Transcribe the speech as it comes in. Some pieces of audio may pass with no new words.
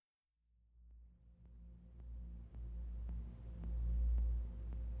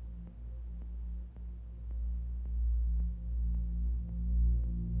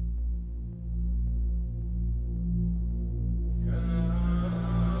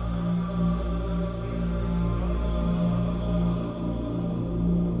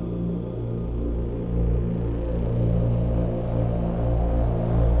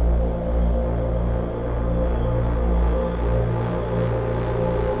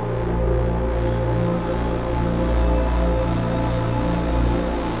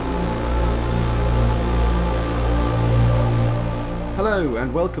Hello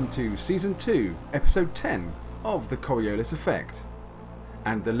and welcome to Season 2, Episode 10 of The Coriolis Effect.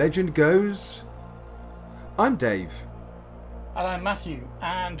 And the legend goes... I'm Dave. And I'm Matthew,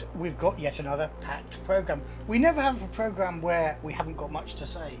 and we've got yet another packed programme. We never have a programme where we haven't got much to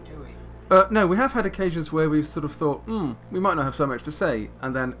say, do we? No, we have had occasions where we've sort of thought, we might not have so much to say,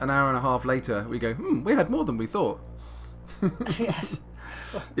 and then an hour and a half later we go, we had more than we thought. Yes.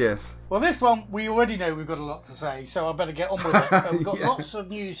 Yes. Well, this one, we already know we've got a lot to say, so I better get on with it. We've got lots of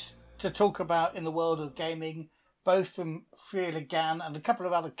news to talk about in the world of gaming, both from Free Gan and a couple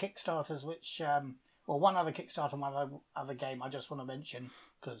of other Kickstarters, which, one other Kickstarter and one other game I just want to mention,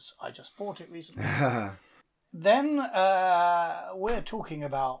 because I just bought it recently. Then we're talking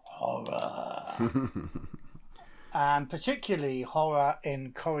about horror. And particularly horror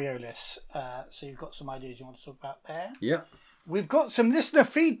in Coriolis. So you've got some ideas you want to talk about there? Yeah. We've got some listener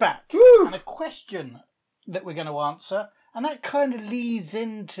feedback. Woo! And a question that we're going to answer. And that kind of leads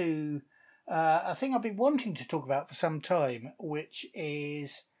into a thing I've been wanting to talk about for some time, which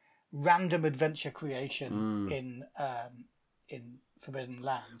is random adventure creation in Forbidden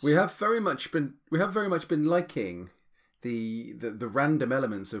Lands. We have very much been liking the random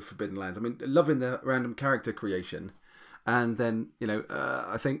elements of Forbidden Lands. I mean, loving the random character creation, and then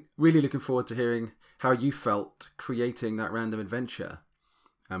I think really looking forward to hearing how you felt creating that random adventure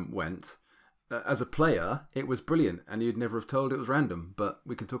went. As a player, it was brilliant, and you'd never have told it was random. But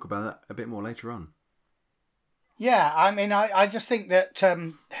we can talk about that a bit more later on. Yeah, I mean, I just think that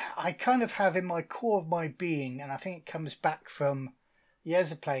I kind of have in my core of my being, and I think it comes back from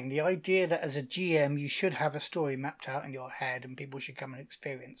years of playing, the idea that as a GM you should have a story mapped out in your head and people should come and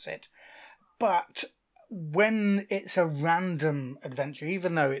experience it. But when it's a random adventure,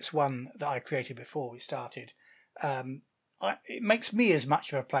 even though it's one that I created before we started, it makes me as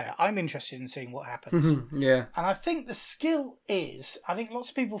much of a player. I'm interested in seeing what happens. Yeah. And I think the skill is, I think lots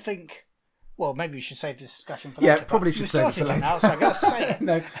of people think, well, maybe we should save this discussion for later. Yeah, probably should save it for later. Now, so I got to say it.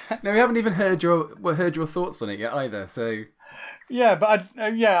 No, we haven't even heard your thoughts on it yet either. So yeah, but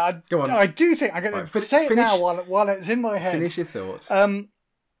go on. I do think I'm going to say it now while it's in my head. Finish your thoughts.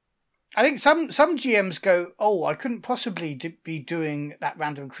 I think some GMs go, I couldn't possibly be doing that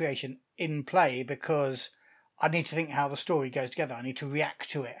random creation in play because I need to think how the story goes together. I need to react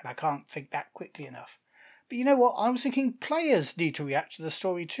to it, and I can't think that quickly enough. But you know what? I was thinking players need to react to the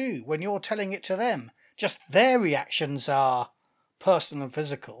story too. When you're telling it to them, just their reactions are personal and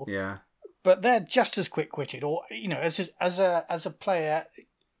physical. Yeah. But they're just as quick-witted, or as a player,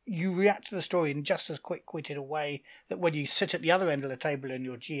 you react to the story in just as quick-witted a way that when you sit at the other end of the table and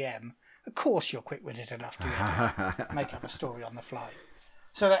you're GM, of course you're quick-witted enough to make up a story on the fly.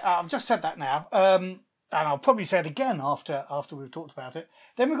 So I've just said that now, and I'll probably say it again after we've talked about it.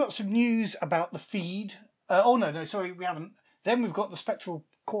 Then we've got some news about the feed. Sorry, we haven't. Then we've got the Spectral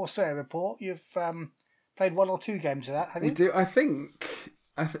Corsair report. You've played one or two games of that, have you? We do. I think.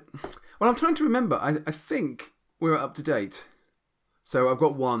 Well, I'm trying to remember. I think we're up to date. So I've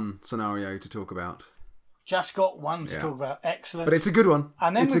got one scenario to talk about. Just got one to talk about. Excellent. But it's a good one.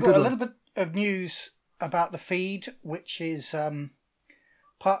 And then we've got a little bit of news about the feed, which is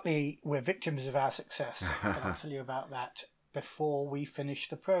partly we're victims of our success. I'll tell you about that before we finish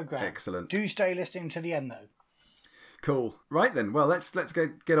the programme. Excellent. Do stay listening to the end, though. Cool. Right then. Well, let's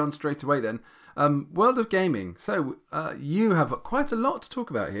get on straight away then. World of Gaming. So you have quite a lot to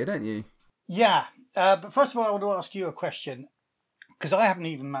talk about here, don't you? Yeah. But first of all, I want to ask you a question, because I haven't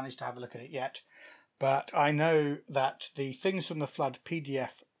even managed to have a look at it yet. But I know that the Things from the Flood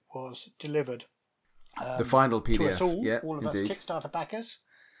PDF was delivered. The final PDF. To us all, yeah, all of indeed. us Kickstarter backers.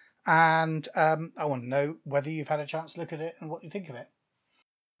 And I want to know whether you've had a chance to look at it and what you think of it.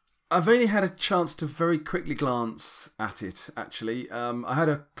 I've only had a chance to very quickly glance at it, actually. I had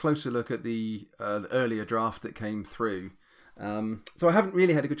a closer look at the earlier draft that came through. So I haven't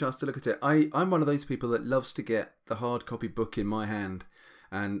really had a good chance to look at it. I'm one of those people that loves to get the hard copy book in my hand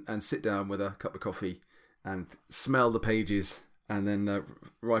and sit down with a cup of coffee and smell the pages and then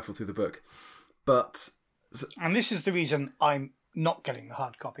rifle through the book. And this is the reason I'm not getting the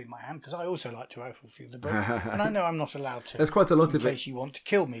hard copy in my hand, because I also like to rifle through the book, and I know I'm not allowed to. There's quite a lot of it. In case you want to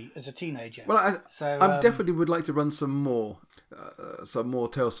kill me as a teenager. Well, I definitely would like to run some more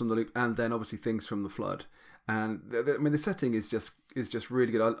Tales from the Loop, and then obviously Things from the Flood. And the setting is just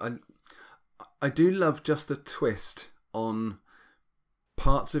really good. I do love just the twist on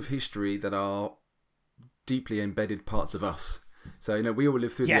parts of history that are deeply embedded parts of us. So we all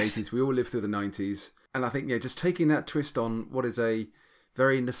lived through the 80s, we all lived through the 90s. And I think, just taking that twist on what is a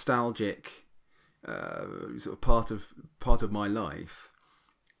very nostalgic sort of part of my life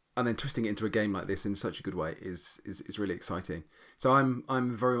then twisting it into a game like this in such a good way is really exciting. So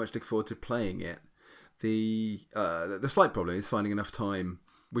I'm very much looking forward to playing it. The slight problem is finding enough time.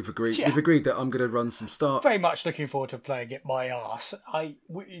 We've agreed that I'm going to run some start. Very much looking forward to playing it. My arse.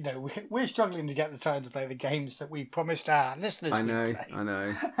 We're struggling to get the time to play the games that we promised our listeners. I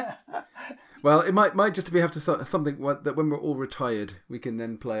know. Well, it might just have to start something that when we're all retired, we can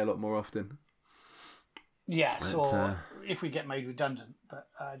then play a lot more often. Yes, or if we get made redundant, but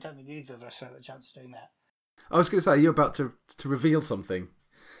I don't think either of us have a chance of doing that. I was going to say, you're about to reveal something.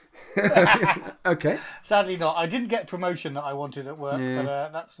 Okay. Sadly not. I didn't get promotion that I wanted at work,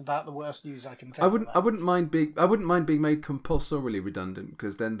 but that's about the worst news I can tell. I wouldn't mind being made compulsorily redundant,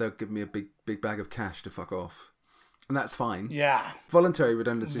 because then they'll give me a big bag of cash to fuck off. And that's fine. Yeah. Voluntary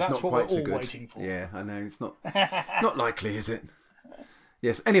redundancy is not quite so good. That's what we're all waiting for. Yeah, I know. It's not likely, is it?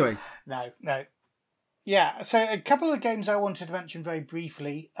 Yes. Anyway. No. Yeah, so a couple of games I wanted to mention very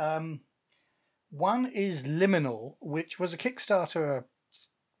briefly. One is Liminal, which was a Kickstarter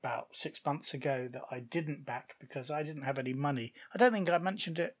about 6 months ago that I didn't back because I didn't have any money. I don't think I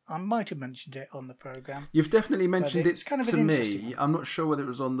mentioned it. I might have mentioned it on the programme. You've definitely mentioned it kind of to me. I'm not sure whether it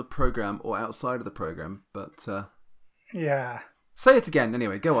was on the programme or outside of the programme, but... Yeah. Say it again,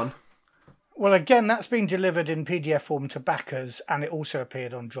 anyway. Go on. Well, again, that's been delivered in PDF form to backers, and it also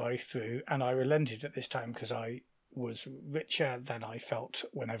appeared on Drive-Thru, and I relented at this time because I was richer than I felt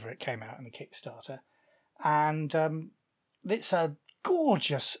whenever it came out in the Kickstarter. And it's a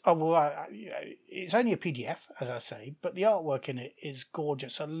gorgeous... it's only a PDF, as I say, but the artwork in it is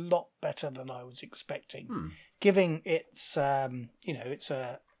gorgeous, a lot better than I was expecting, giving it's a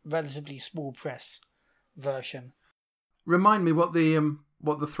relatively small press version. Remind me what the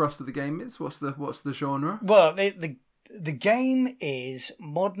thrust of the game is. What's the genre? Well, the game is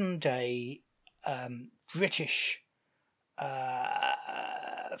modern day British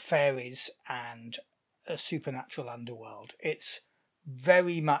fairies and a supernatural underworld. It's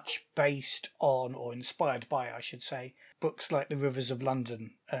very much based on, or inspired by, I should say, books like The Rivers of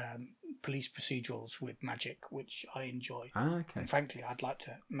London, police procedurals with magic, which I enjoy. Okay. And frankly, I'd like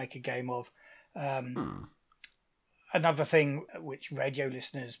to make a game of. Another thing which radio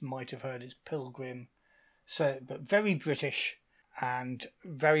listeners might have heard is Pilgrim. But very British and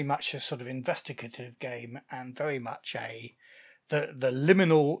very much a sort of investigative game, and very much the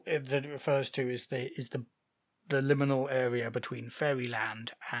liminal that it refers to is the liminal area between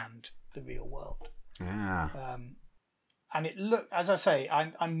fairyland and the real world. Yeah. And it looked, as I say,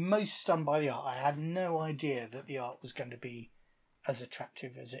 I'm most stunned by the art. I had no idea that the art was going to be as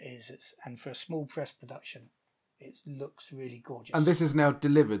attractive as it is. And for a small press production, it looks really gorgeous. And this is now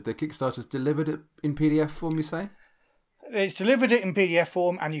delivered. The Kickstarter's delivered it in PDF form, you say? It's delivered it in PDF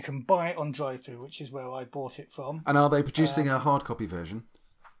form, and you can buy it on Drive-Thru, which is where I bought it from. And are they producing a hard copy version?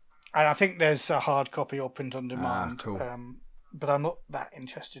 And I think there's a hard copy or print on demand. Cool. But I'm not that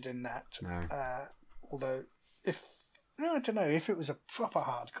interested in that. No. Although, I don't know, if it was a proper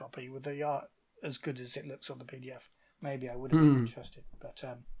hard copy with the art as good as it looks on the PDF, maybe I would have been interested. But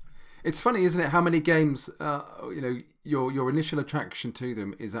it's funny, isn't it? How many games, your initial attraction to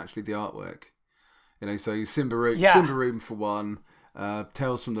them is actually the artwork. So Simbaroom for one,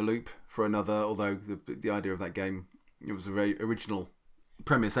 Tales from the Loop for another. Although the idea of that game, it was a very original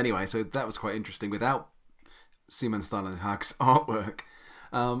premise anyway, so that was quite interesting without Simon Stålenhag's artwork.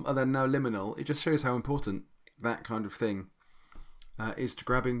 And then now Liminal. It just shows how important that kind of thing is to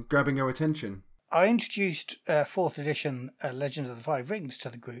grabbing your attention. I introduced 4th edition Legend of the Five Rings to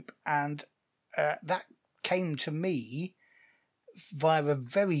the group, and that came to me via a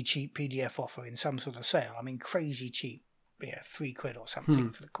very cheap PDF offer in some sort of sale. I mean, crazy cheap, £3 or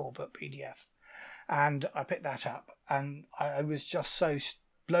something for the core book PDF. And I picked that up, and I was just so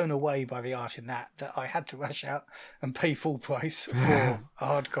blown away by the art in that I had to rush out and pay full price for a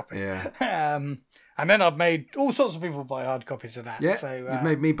hard copy. Yeah. And then I've made all sorts of people buy hard copies of that. Yeah, so, you've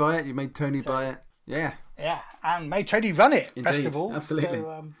made me buy it. You made Tony buy it. Yeah. Yeah, and made Tony run it. Indeed, best of all. absolutely.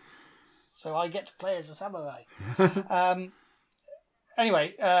 So I get to play as a samurai.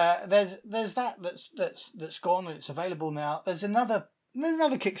 Anyway, there's that's gone and it's available now. There's another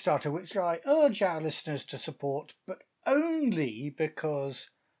Kickstarter which I urge our listeners to support, but only because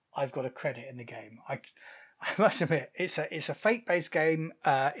I've got a credit in the game. I must admit, it's a fate-based game.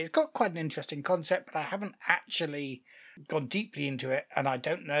 It's got quite an interesting concept, but I haven't actually gone deeply into it, and I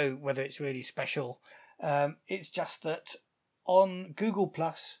don't know whether it's really special. It's just that on Google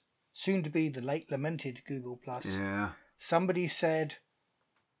Plus, soon to be the late lamented Google Plus, somebody said,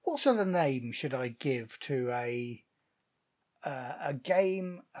 "What sort of name should I give to a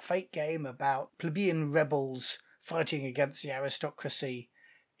fate game about plebeian rebels fighting against the aristocracy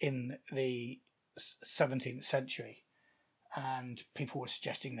in the 17th century, and people were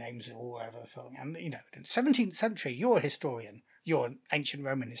suggesting names all over the thing. And, you know, 17th century, you're a historian. You're an ancient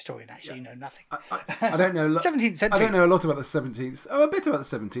Roman historian, actually. You know nothing. I don't know. 17th century. I don't know a lot about the 17th. Oh, a bit about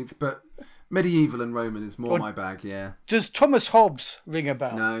the 17th, but medieval and Roman is more my bag, yeah. Does Thomas Hobbes ring a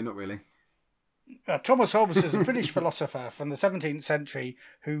bell? No, not really. Thomas Hobbes is a British philosopher from the 17th century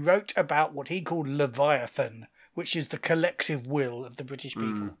who wrote about what he called Leviathan, which is the collective will of the British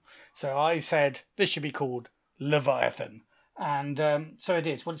people. So I said this should be called Leviathan, and so it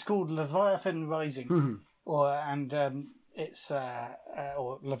is. Well, it's called Leviathan Rising, or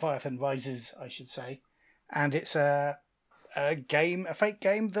Leviathan Rises, I should say, and it's a fake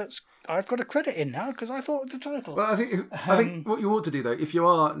game that's I've got a credit in now because I thought of the title. Well, I think what you ought to do though, if you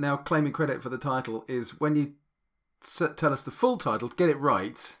are now claiming credit for the title, is when you tell us the full title, get it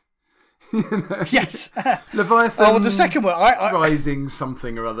right. You know? Yes. Leviathan. Oh, well, the second one, I rising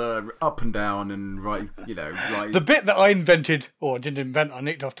something or other, up and down and right. The bit that I invented, or didn't invent, I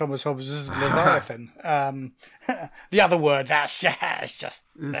nicked off Thomas Hobbes, is Leviathan. The other word, it's just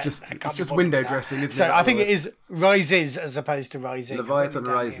window dressing, isn't it? So I think it is rises as opposed to rising. Leviathan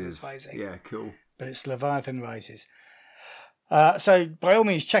rises. Yeah, cool. But it's Leviathan rises. So by all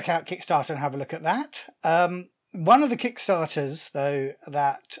means, check out Kickstarter and have a look at that. One of the Kickstarters, though,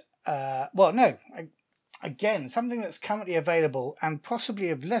 that again, something that's currently available and possibly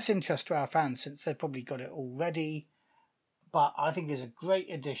of less interest to our fans since they've probably got it already, but I think is a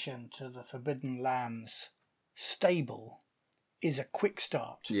great addition to the Forbidden Lands stable, is a Quick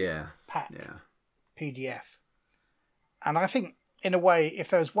Start pack PDF. And I think, in a way, if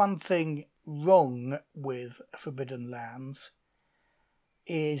there's one thing wrong with Forbidden Lands,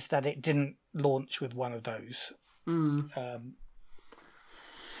 is that it didn't launch with one of those.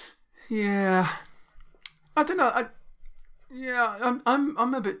 Yeah, I don't know.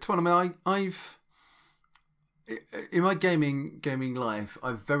 I'm a bit torn. I mean, I've in my gaming life,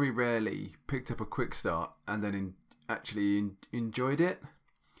 I've very rarely picked up a Quick Start and then actually enjoyed it.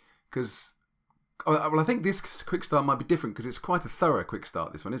 Because, I think this Quick Start might be different because it's quite a thorough Quick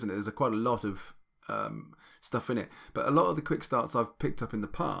Start. This one, isn't it? There's quite a lot of stuff in it. But a lot of the Quick Starts I've picked up in the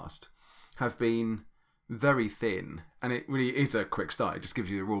past have been very thin, and it really is a quick start. It just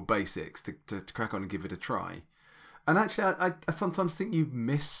gives you the raw basics to crack on and give it a try. And actually, I sometimes think you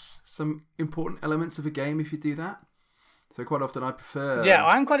miss some important elements of a game if you do that. So quite often I prefer... Yeah,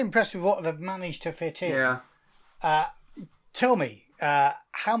 I'm quite impressed with what they've managed to fit in. Yeah. Tell me,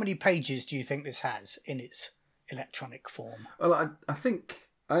 how many pages do you think this has in its electronic form? Well, I think...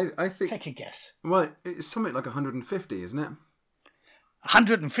 I think... Take a guess. Well, it's something like 150, isn't it?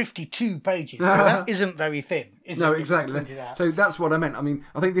 152 pages, so that isn't very thin, is it? No, exactly. So that's what I meant. I mean,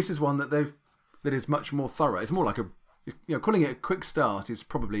 I think this is one that is much more thorough. It's more like calling it a quick start is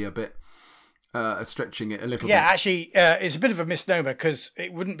probably a bit stretching it a little bit. Yeah, actually, it's a bit of a misnomer because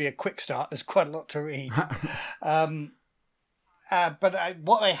it wouldn't be a quick start. There's quite a lot to read. But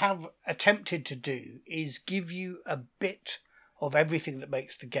what they have attempted to do is give you a bit of everything that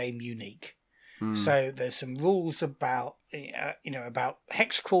makes the game unique. So there's some rules about about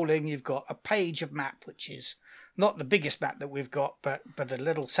hex crawling. You've got a page of map, which is not the biggest map that we've got, but a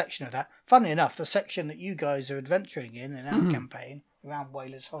little section of that. Funnily enough, the section that you guys are adventuring in our campaign around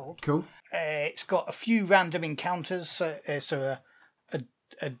Whalers Hold. Cool. It's got a few random encounters, so a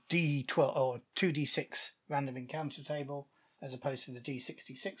D12 or 2D6 random encounter table as opposed to the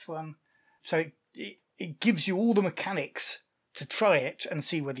D66 one. So it gives you all the mechanics to try it and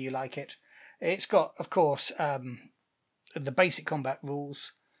see whether you like it. It's got, of course, the basic combat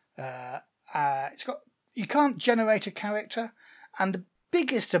rules. It's got you can't generate a character, and the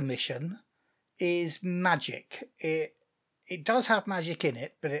biggest omission is magic. It does have magic in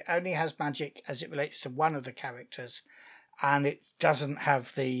it, but it only has magic as it relates to one of the characters, and it doesn't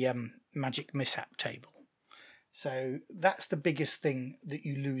have the magic mishap table. So that's the biggest thing that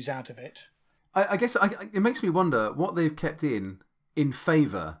you lose out of it. I guess it makes me wonder what they've kept in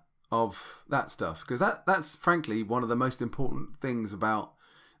favour of that stuff, because that's frankly one of the most important things about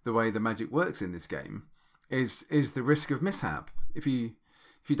the way the magic works in this game is the risk of mishap. If you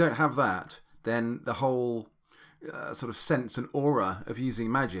don't have that, then the whole sort of sense and aura of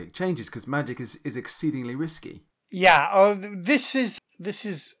using magic changes, because magic is exceedingly risky. Yeah, this is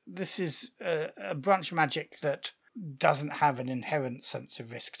a branch of magic that doesn't have an inherent sense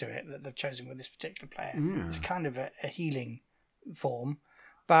of risk to it that they've chosen with this particular player. Yeah. It's kind of a healing form.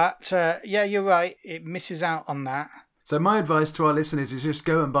 But, yeah, you're right. It misses out on that. So my advice to our listeners is just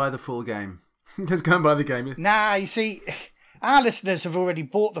go and buy the full game. Just go and buy the game. Nah, you see, our listeners have already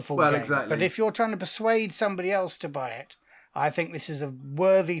bought the full game. Exactly. But if you're trying to persuade somebody else to buy it, I think this is a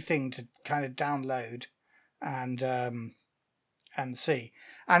worthy thing to kind of download and see.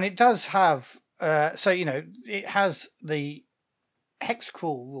 And it does have, it has the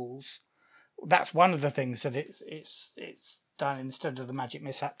Hexcrawl rules. That's one of the things that it's done instead of the Magic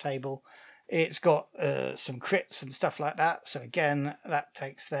Mishap table. It's got some crits and stuff like that. So again, that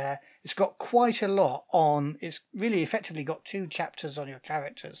takes there. It's got quite a lot on. It's really effectively got 2 chapters on your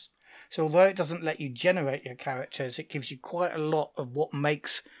characters. So although it doesn't let you generate your characters, it gives you quite a lot of what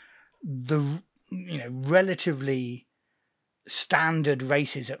makes the relatively standard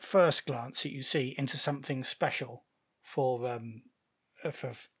races at first glance that you see into something special for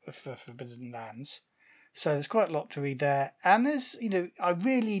Forbidden Lands. So there's quite a lot to read there. And there's, I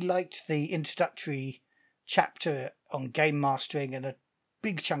really liked the introductory chapter on game mastering, and a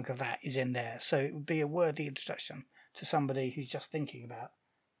big chunk of that is in there. So it would be a worthy introduction to somebody who's just thinking about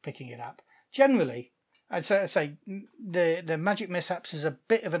picking it up. Generally, I'd say the Magic Mishaps is a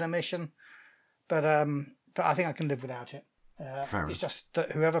bit of an omission, but I think I can live without it. It's just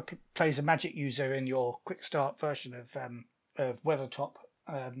that whoever plays a Magic user in your quick start version of Weathertop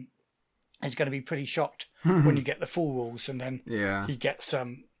is going to be pretty shocked when you get the full rules, and then he gets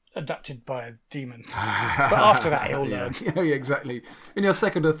abducted by a demon. But after that, he'll learn. Yeah, exactly. In your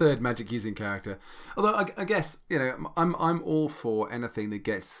second or third Magic using character. Although I guess I'm all for anything that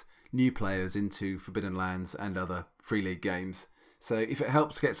gets new players into Forbidden Lands and other Free League games. So if it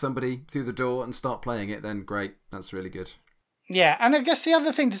helps get somebody through the door and start playing it, then great. That's really good. Yeah, and I guess the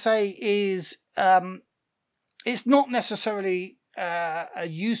other thing to say is it's not necessarily a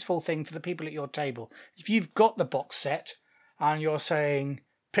useful thing for the people at your table. If you've got the box set and you're saying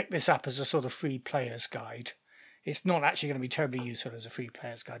pick this up as a sort of free player's guide, it's not actually going to be terribly useful as a free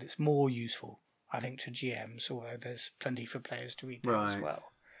player's guide. It's more useful, I think, to GMs, although there's plenty for players to read as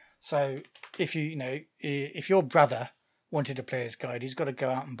well. So if if your brother wanted a player's guide, he's got to go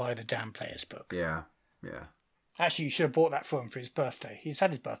out and buy the damn player's book. Yeah. Actually, you should have bought that for him for his birthday. He's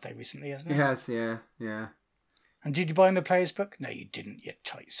had his birthday recently, hasn't he? He has, yeah. And did you buy him the player's book? No, you didn't, you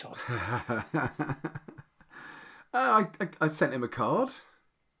tight sod. I sent him a card.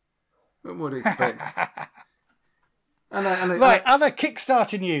 What would you expect? Other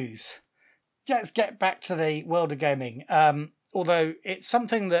Kickstarter news. Let's get back to the world of gaming. Although it's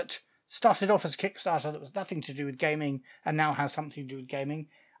something that started off as Kickstarter that was nothing to do with gaming and now has something to do with gaming.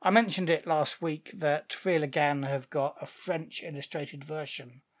 I mentioned it last week that Free Legan have got a French illustrated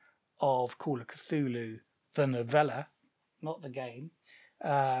version of Call of Cthulhu, the novella, not the game,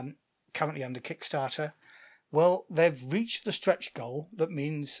 currently under Kickstarter. Well, they've reached the stretch goal. That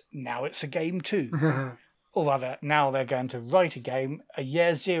means now it's a game too. Or rather, now they're going to write a game, a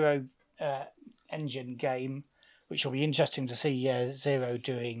Year Zero engine game, which will be interesting to see Year Zero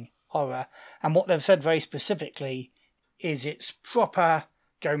doing horror. And what they've said very specifically is it's proper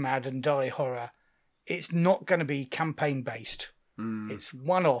go mad and die horror. It's not going to be campaign based. It's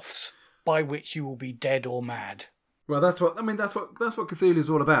one-offs by which you will be dead or mad. Well, that's what Cthulhu is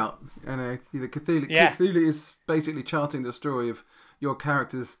all about. Cthulhu is basically charting the story of your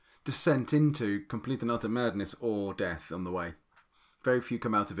character's descent into complete and utter madness or death on the way. Very few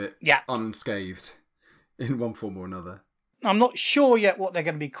come out of it unscathed in one form or another. I'm not sure yet what they're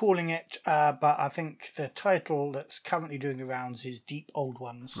going to be calling it, but I think the title that's currently doing the rounds is Deep Old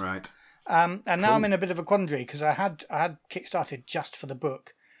Ones. Right. And now I'm in a bit of a quandary because I had Kickstarted just for the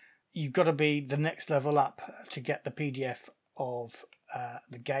book. You've got to be the next level up to get the PDF of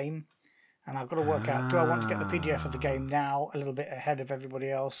the game. And I've got to work out, do I want to get the PDF of the game now, a little bit ahead of everybody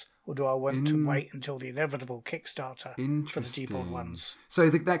else, or do I want to wait until the inevitable Kickstarter for the Deep Old Ones? So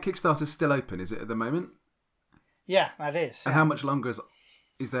that Kickstarter's still open, is it, at the moment? Yeah, that is. And how much longer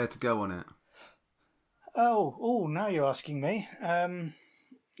is there to go on it? Oh, now you're asking me.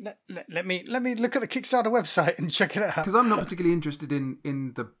 Let me look at the Kickstarter website and check it out. Because I'm not particularly interested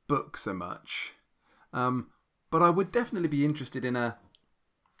in the book so much, but I would definitely be interested in a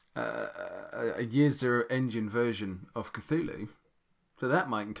Year Zero engine version of Cthulhu. So that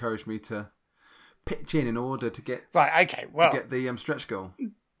might encourage me to pitch in order to get get the stretch goal.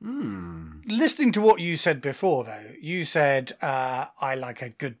 Listening to what you said before, though, you said I like a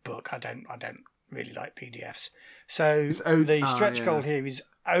good book. I don't really like PDFs. So the stretch goal here is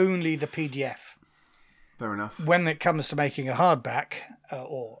only the PDF. Fair enough. When it comes to making a hardback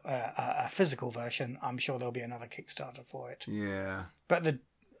or a physical version, I'm sure there'll be another Kickstarter for it. Yeah. But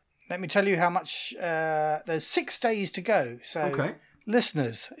let me tell you how much. There's 6 days to go. So,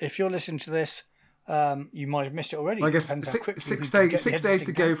 listeners, if you're listening to this, you might have missed it already. Well, I guess six days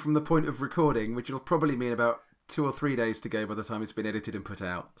to go from the point of recording, which will probably mean about 2 or 3 days to go by the time it's been edited and put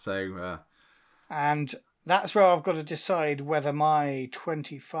out. So, and that's where I've got to decide whether my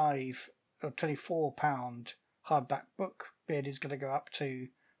 £25 or £24 hardback book bid is going to go up to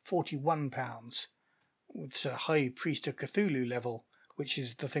 £41 with a High Priest of Cthulhu level, which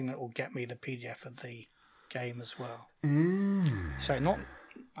is the thing that will get me the PDF of the game as well. So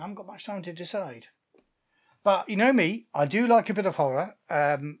I haven't got much time to decide. But you know me, I do like a bit of horror,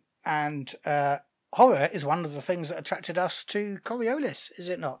 and horror is one of the things that attracted us to Coriolis, is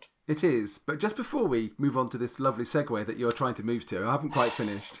it not? It is. But just before we move on to this lovely segue that you're trying to move to, I haven't quite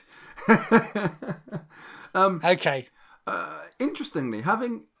finished. Okay. Interestingly,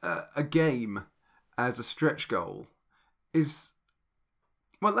 having a game as a stretch goal is...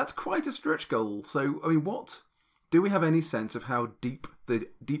 Well, that's quite a stretch goal. So, I mean, do we have any sense of how deep the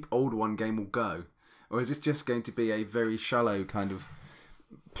Deep Old One game will go? Or is this just going to be a very shallow kind of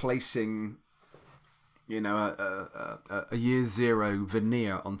placing, a year zero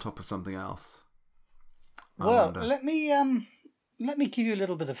veneer on top of something else? Well, let me give you a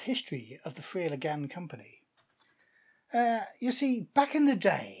little bit of history of the Freya Lagan company. You see, back in the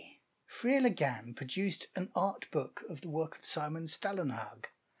day, Freya Lagan produced an art book of the work of Simon Stallenhag.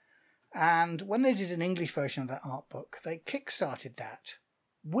 And when they did an English version of that art book, they kickstarted that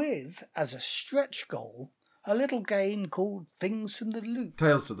with, as a stretch goal, a little game called Things from the Loop.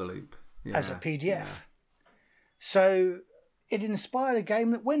 Tales from the Loop. Yeah, as a PDF. Yeah. So it inspired a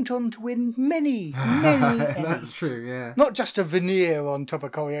game that went on to win many Emmys. That's true, yeah. Not just a veneer on top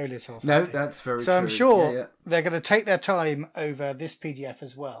of Coriolis or something. No, that's very true. So I'm sure they're going to take their time over this PDF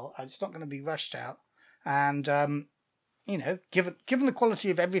as well. It's not going to be rushed out. And, given the quality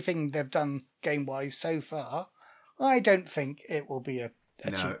of everything they've done game-wise so far, I don't think it will be a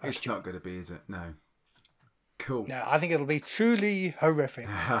no, it's not going to be, is it? No. Cool. No, I think it'll be truly horrific.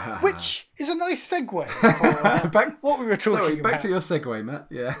 Which is a nice segue for what we were talking about. Back to your segue, Matt.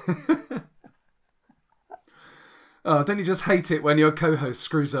 Yeah. Oh, don't you just hate it when your co-host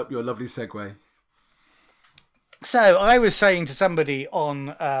screws up your lovely segue? So I was saying to somebody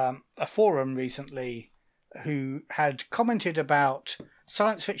on a forum recently who had commented about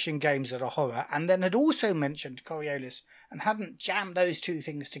science fiction games that are horror and then had also mentioned Coriolis and hadn't jammed those two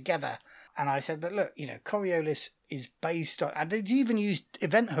things together. And I said, but look, Coriolis is based on... And they'd even used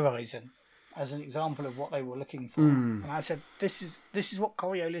Event Horizon as an example of what they were looking for. And I said, this is what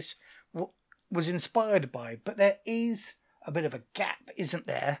Coriolis was inspired by. But there is a bit of a gap, isn't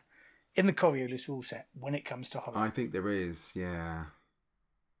there, in the Coriolis rule set when it comes to horror? I think there is, yeah.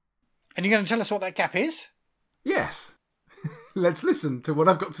 And you're going to tell us what that gap is? Yes. Let's listen to what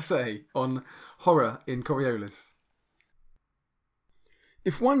I've got to say on horror in Coriolis.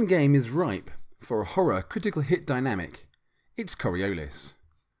 If one game is ripe for a horror critical hit dynamic, it's Coriolis.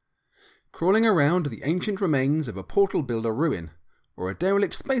 Crawling around the ancient remains of a portal builder ruin, or a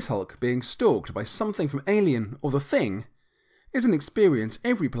derelict space hulk being stalked by something from Alien or The Thing, is an experience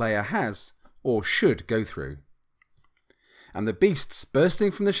every player has or should go through. And the beasts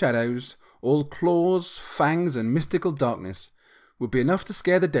bursting from the shadows, all claws, fangs and mystical darkness, would be enough to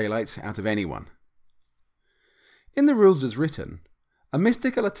scare the daylights out of anyone. In the rules as written, a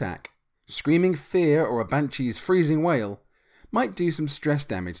mystical attack, screaming fear or a banshee's freezing wail, might do some stress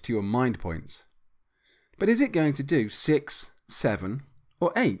damage to your mind points. But is it going to do 6, 7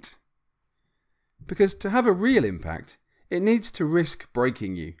 or 8? Because to have a real impact, it needs to risk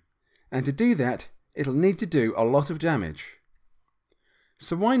breaking you, and to do that, it'll need to do a lot of damage.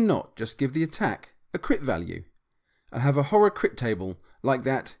 So why not just give the attack a crit value, and have a horror crit table like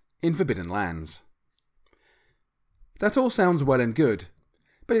that in Forbidden Lands? That all sounds well and good,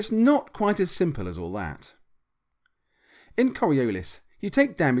 but it's not quite as simple as all that. In Coriolis, you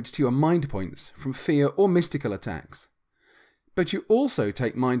take damage to your mind points from fear or mystical attacks, but you also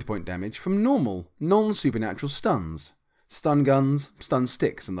take mind point damage from normal, non-supernatural stuns, stun guns, stun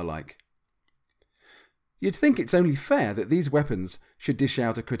sticks and the like. You'd think it's only fair that these weapons should dish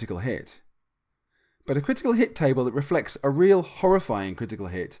out a critical hit. But a critical hit table that reflects a real horrifying critical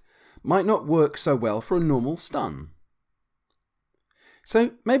hit might not work so well for a normal stun.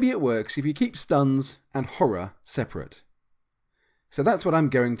 So maybe it works if you keep stuns and horror separate. So that's what I'm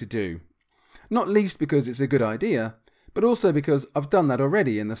going to do. Not least because it's a good idea, but also because I've done that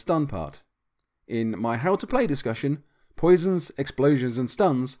already in the stun part. In my How to Play discussion, Poisons, Explosions and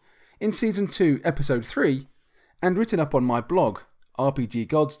Stuns, in Season 2, Episode 3, and written up on my blog,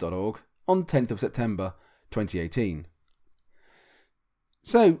 rpggods.org, on 10th of September 2018.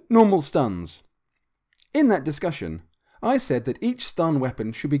 So, normal stuns. In that discussion, I said that each stun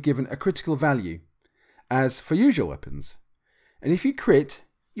weapon should be given a critical value, as for usual weapons, and if you crit,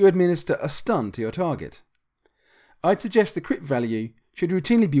 you administer a stun to your target. I'd suggest the crit value should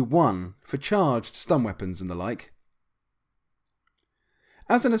routinely be 1 for charged stun weapons and the like.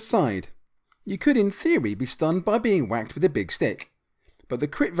 As an aside, you could in theory be stunned by being whacked with a big stick, but the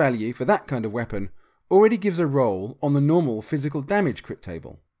crit value for that kind of weapon already gives a roll on the normal physical damage crit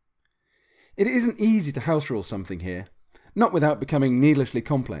table. It isn't easy to house rule something here, not without becoming needlessly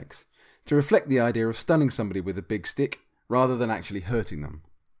complex, to reflect the idea of stunning somebody with a big stick rather than actually hurting them.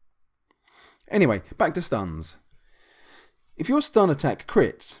 Anyway, back to stuns. If your stun attack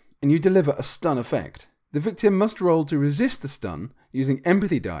crits and you deliver a stun effect, the victim must roll to resist the stun using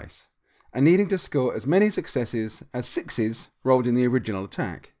empathy dice and needing to score as many successes as 6s rolled in the original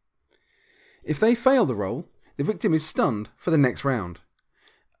attack. If they fail the roll, the victim is stunned for the next round,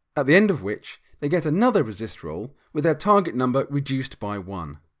 at the end of which they get another resist roll with their target number reduced by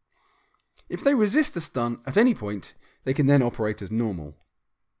 1. If they resist the stun at any point, they can then operate as normal.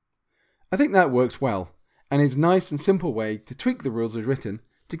 I think that works well, and is a nice and simple way to tweak the rules as written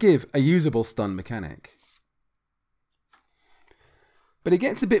to give a usable stun mechanic. But it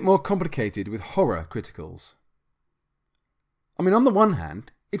gets a bit more complicated with horror criticals. On the one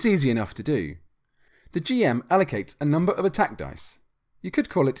hand, it's easy enough to do. The GM allocates a number of attack dice. You could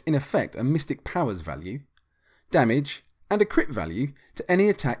call it in effect a mystic powers value, damage, and a crit value to any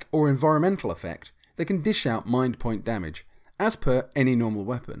attack or environmental effect that can dish out mind point damage, as per any normal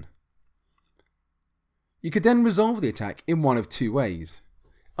weapon. You could then resolve the attack in one of two ways.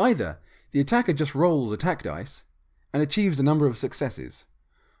 Either the attacker just rolls attack dice and achieves a number of successes,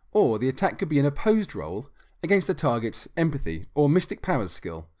 or the attack could be an opposed roll against the target's empathy or mystic powers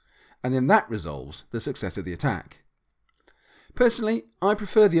skill, and then that resolves the success of the attack. Personally, I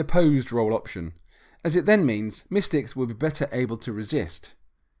prefer the opposed roll option, as it then means mystics will be better able to resist,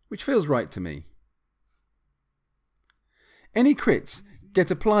 which feels right to me. Any crits get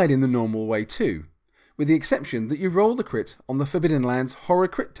applied in the normal way too, with the exception that you roll the crit on the Forbidden Lands horror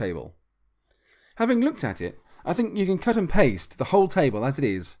crit table. Having looked at it, I think you can cut and paste the whole table as it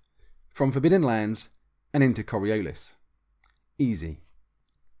is, from Forbidden Lands and into Coriolis. Easy.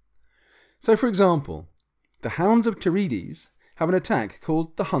 So for example, the Hounds of Teredes have an attack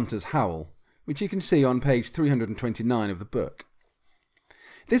called the Hunter's Howl, which you can see on page 329 of the book.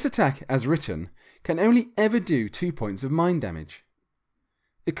 This attack, as written, can only ever do 2 points of mind damage.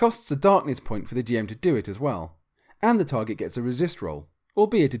 It costs a darkness point for the GM to do it as well, and the target gets a resist roll,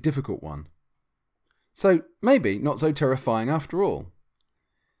 albeit a difficult one. So maybe not so terrifying after all.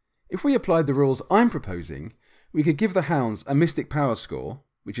 If we applied the rules I'm proposing, we could give the Hounds a mystic power score,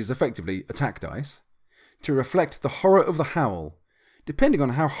 which is effectively attack dice, to reflect the horror of the howl, depending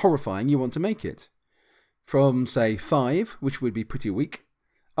on how horrifying you want to make it. From, say, 5, which would be pretty weak,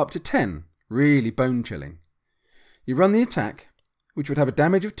 up to 10, really bone-chilling. You run the attack, which would have a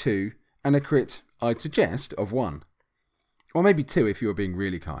damage of 2 and a crit, I'd suggest, of 1. Or maybe 2 if you were being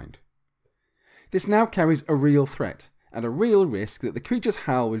really kind. This now carries a real threat, and a real risk that the creature's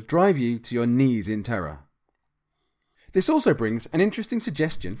howl will drive you to your knees in terror. This also brings an interesting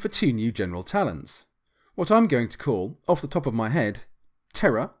suggestion for 2 new general talents. What I'm going to call, off the top of my head,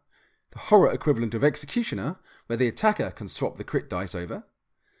 Terror, the horror equivalent of Executioner, where the attacker can swap the crit dice over,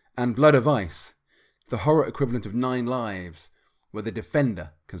 and Blood of Ice, the horror equivalent of 9 lives, where the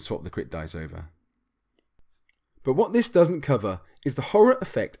defender can swap the crit dice over. But what this doesn't cover is the horror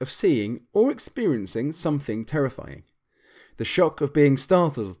effect of seeing or experiencing something terrifying. The shock of being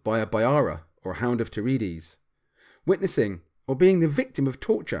startled by a Bayara or a Hound of Teredes, witnessing or being the victim of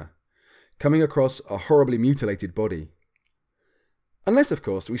torture, coming across a horribly mutilated body. Unless, of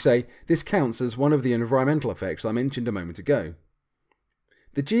course, we say this counts as one of the environmental effects I mentioned a moment ago.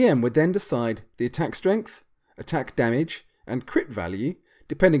 The GM would then decide the attack strength, attack damage, and crit value,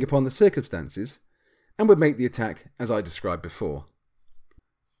 depending upon the circumstances, and would make the attack as I described before.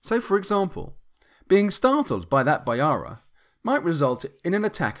 So, for example, being startled by that Bayara might result in an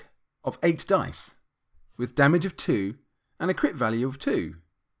attack of 8 dice, with damage of 2 and a crit value of 2.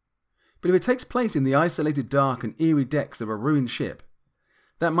 But if it takes place in the isolated dark and eerie decks of a ruined ship,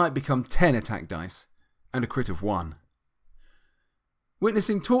 that might become 10 attack dice and a crit of 1.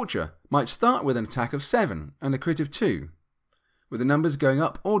 Witnessing torture might start with an attack of 7 and a crit of 2, with the numbers going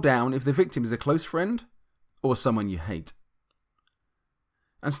up or down if the victim is a close friend or someone you hate.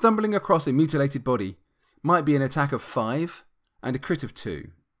 And stumbling across a mutilated body might be an attack of 5 and a crit of 2.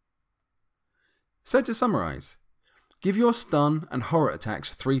 So to summarise, give your stun and horror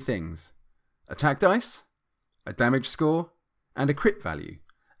attacks 3 things: attack dice, a damage score, and a crit value,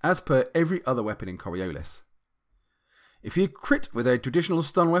 as per every other weapon in Coriolis. If you crit with a traditional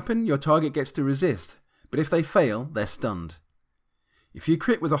stun weapon, your target gets to resist, but if they fail, they're stunned. If you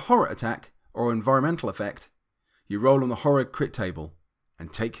crit with a horror attack or environmental effect, you roll on the horror crit table,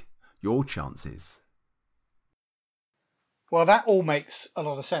 and take your chances. Well, that all makes a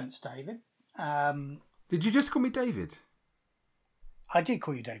lot of sense, David. Did you just call me David? I did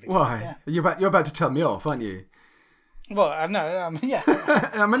call you David. Why? Yeah. You're about to tell me off, aren't you? Well, no, yeah.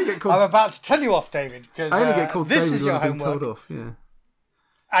 I'm only get called. I'm about to tell you off, David, because I only get called this David is your when I've been homework, told off. Yeah.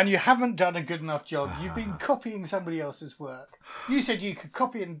 and you haven't done a good enough job. You've been copying somebody else's work. You said you could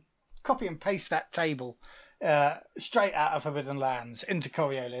copy and paste that table straight out of Forbidden Lands into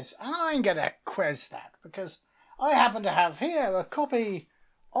Coriolis, and I'm going to quiz that because I happen to have here a copy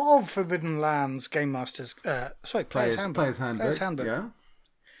of Forbidden Lands Game Master's Player's Handbook. Yeah.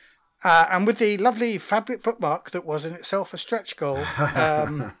 And with the lovely fabric bookmark that was in itself a stretch goal,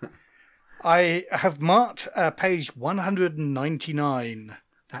 I have marked page 199,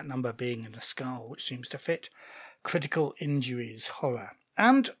 that number being in a skull, which seems to fit, critical injuries, horror.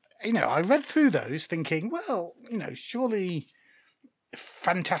 And, I read through those thinking, well, surely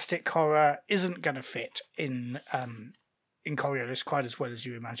fantastic horror isn't going to fit in Coriolis quite as well as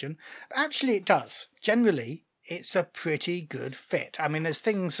you imagine. But actually it does. Generally, it's a pretty good fit. I mean, there's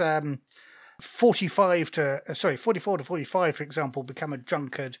things 44 to 45, for example, become a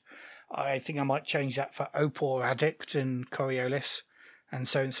drunkard. I think I might change that for Opor addict in Coriolis. And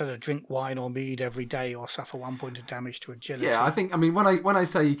so instead of drink wine or mead every day or suffer 1 point of damage to agility. Yeah, I mean, when I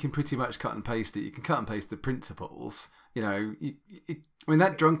say you can pretty much cut and paste it, you can cut and paste the principles.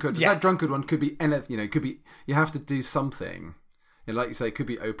 That drunkard one could be anything. Could be you have to do something. Like you say, it could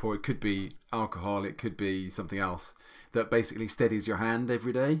be Opor, it could be alcohol, it could be something else that basically steadies your hand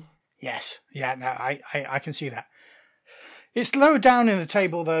every day. Yes, yeah, no, I can see that. It's lower down in the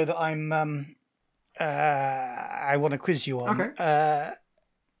table though that I want to quiz you on. Okay.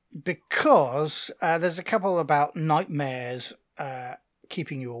 Because there's a couple about nightmares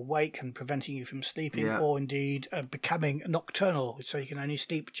keeping you awake and preventing you from sleeping, or indeed becoming nocturnal, so you can only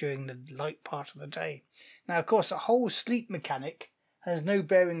sleep during the light part of the day. Now, of course, the whole sleep mechanic has no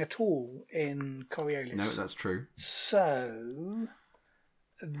bearing at all in Coriolis. No, that's true. So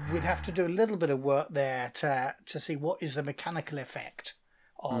we'd have to do a little bit of work there to see what is the mechanical effect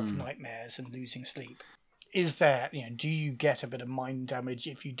of nightmares and losing sleep. Is there, do you get a bit of mind damage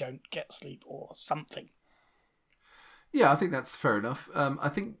if you don't get sleep or something? Yeah, I think that's fair enough. I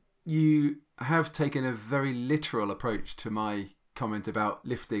think you have taken a very literal approach to my comment about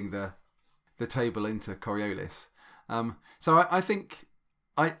lifting the table into Coriolis. So I think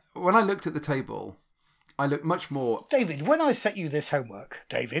when I looked at the table, I looked much more. David, when I set you this homework,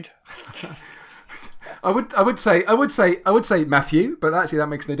 David, I would say Matthew, but actually that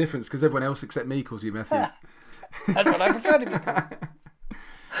makes no difference because everyone else except me calls you Matthew. That's what I prefer to be called.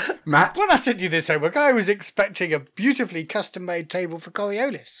 Matt. When I sent you this homework, I was expecting a beautifully custom-made table for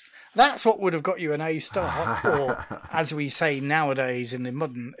Coriolis. That's what would have got you an A star, or as we say nowadays in the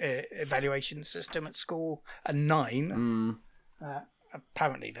modern evaluation system at school, a 9.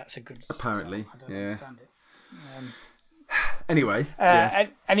 Apparently, that's a good star. Apparently, I don't understand it. Anyway,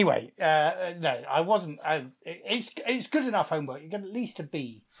 yes. No, I wasn't. It's good enough homework. You get at least a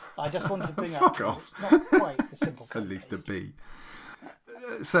B. I just wanted to bring up. Fuck off. It's not quite a simple. At least a B.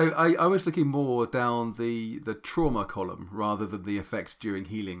 So I was looking more down the trauma column rather than the effect during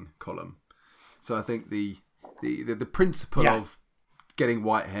healing column. So I think the principle of getting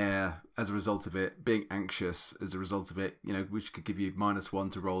white hair as a result of it, being anxious as a result of it, which could give you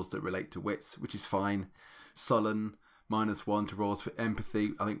 -1 to rolls that relate to wits, which is fine. Sullen, -1 to rolls for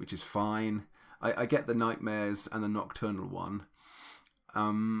empathy, I think, which is fine. I get the nightmares and the nocturnal one.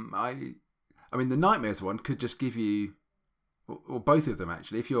 I mean, the nightmares one could just give you, or both of them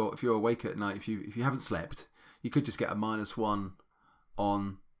actually. If you're awake at night, if you haven't slept, you could just get a -1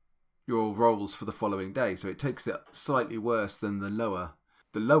 on your rolls for the following day. So it takes it slightly worse than the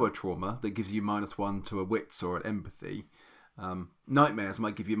lower trauma that gives you -1 to a wits or an empathy. Nightmares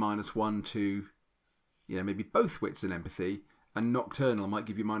might give you -1 to, maybe both wits and empathy, and nocturnal might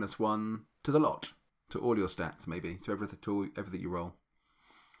give you -1 to the lot, to all your stats, maybe to everything you roll.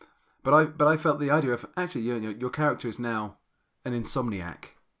 But I felt the idea of actually, your character is now an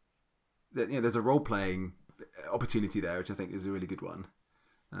insomniac. There's a role-playing opportunity there, which I think is a really good one.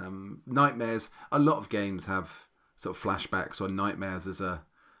 Nightmares. A lot of games have sort of flashbacks on nightmares as an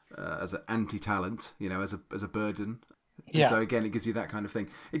anti-talent, as a burden. Yeah. And so again, it gives you that kind of thing.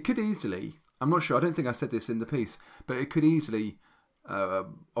 It could easily. I'm not sure. I don't think I said this in the piece, but it could easily,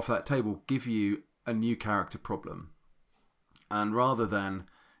 off that table, give you a new character problem. And rather than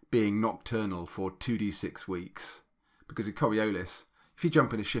being nocturnal for 2d6 weeks, because in Coriolis, if you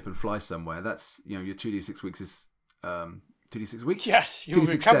jump in a ship and fly somewhere, that's, your 2d6 weeks is 2d6 weeks. Yes, you'll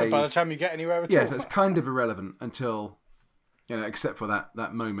recover by the time you get anywhere at all. So it's kind of irrelevant until except for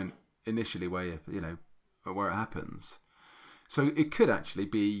that moment initially where where it happens. So it could actually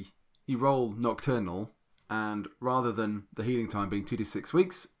be you roll Nocturnal, and rather than the healing time being 2 to 6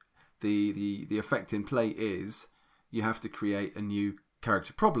 weeks, the effect in play is you have to create a new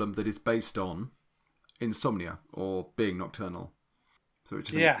character problem that is based on insomnia or being nocturnal. So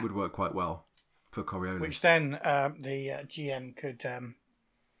which I think would work quite well for Coriolis. Which then the GM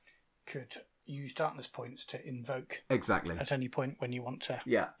could use darkness points to invoke exactly at any point when you want to.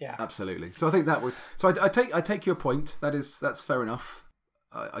 Yeah, absolutely. So I think that was. So I take your point. That's fair enough.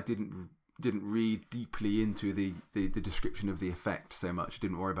 I didn't read deeply into the description of the effect so much. I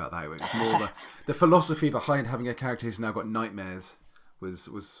didn't worry about that. It was more the philosophy behind having a character who's now got nightmares was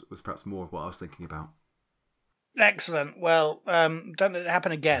perhaps more of what I was thinking about. Excellent. Well, don't let it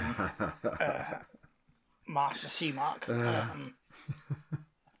happen again, Master C-Mark.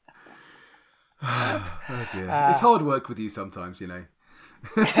 Oh dear. It's hard work with you sometimes, you know.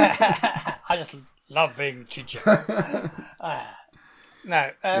 I just love being teacher. Cool.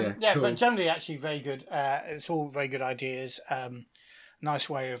 But generally actually very good. It's all very good ideas. Nice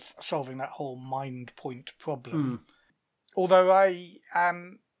way of solving that whole mind point problem. Although I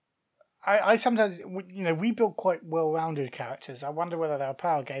sometimes, we build quite well-rounded characters. I wonder whether there are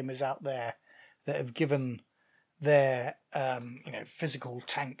power gamers out there that have given their physical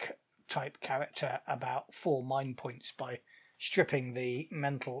tank type character about 4 mind points by stripping the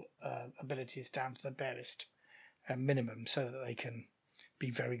mental abilities down to the barest minimum so that they can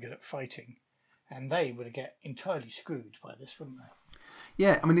be very good at fighting. And they would get entirely screwed by this, wouldn't they?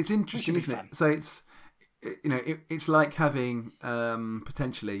 Yeah, I mean, it's interesting, isn't it? So it's like having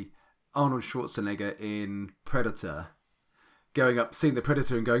potentially Arnold Schwarzenegger in Predator going up, seeing the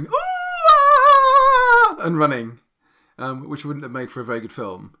Predator and going, "Ooh!" and running, which wouldn't have made for a very good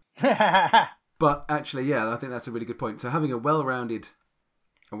film. But actually, I think that's a really good point. So having a well-rounded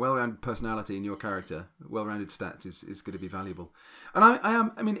personality in your character, well-rounded stats is going to be valuable. And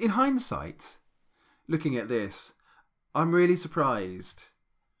I mean, in hindsight, looking at this, I'm really surprised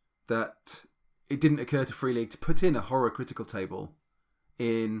that it didn't occur to Free League to put in a horror critical table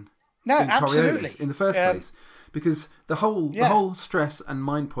in Coriolis in the first place, because the whole stress and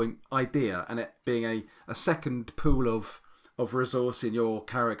mind point idea and it being a second pool of resource in your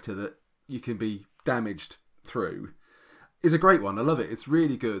character that you can be damaged through is a great one. I love it. It's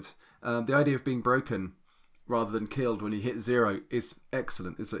really good. The idea of being broken rather than killed when you hit 0 is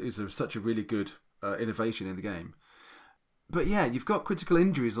excellent. It's such a really good innovation in the game. But yeah, you've got critical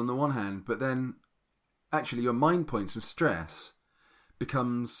injuries on the one hand, but then actually your mind points and stress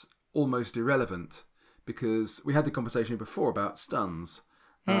becomes almost irrelevant, because we had the conversation before about stuns,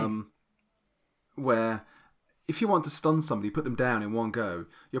 where if you want to stun somebody, put them down in one go,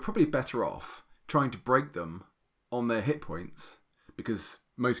 you're probably better off trying to break them on their hit points, because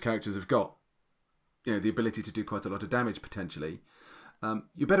most characters have got the ability to do quite a lot of damage potentially.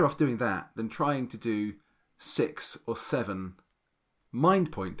 You're better off doing that than trying to do 6 or 7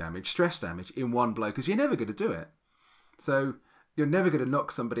 mind point damage, stress damage in one blow, because you're never going to do it. So you're never going to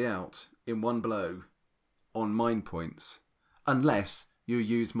knock somebody out in one blow on mind points unless you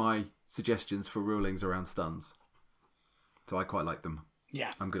use my suggestions for rulings around stuns. So I quite like them.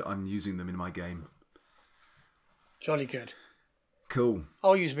 Yeah. I'm using them in my game. Jolly good. Cool.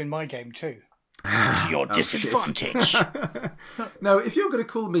 I'll use them in my game too. To your disadvantage. No, if you're going to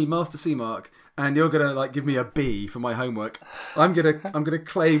call me Master C-Mark and you're going to give me a B for my homework, I'm going to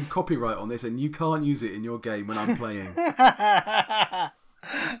claim copyright on this, and you can't use it in your game when I'm playing.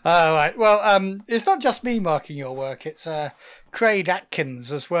 All right. Well, it's not just me marking your work. It's Craig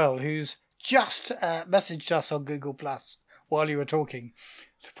Atkins as well, who's just messaged us on Google Plus while you were talking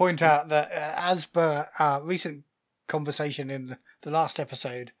to point out that as per our recent conversation in the last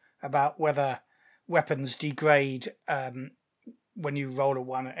episode about whether weapons degrade when you roll a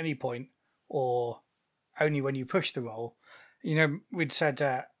 1 at any point or only when you push the roll. We'd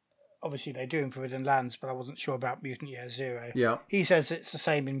said obviously they do in Forbidden Lands, but I wasn't sure about Mutant Year Zero. Yeah. He says it's the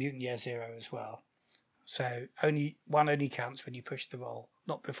same in Mutant Year Zero as well. So only counts when you push the roll,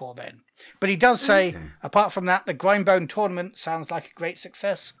 not before then. But he does say, apart from that, the Grindbone tournament sounds like a great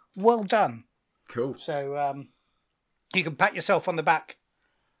success. Well done. Cool. So you can pat yourself on the back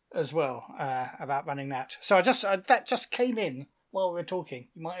as well about running that. So that just came in while we were talking.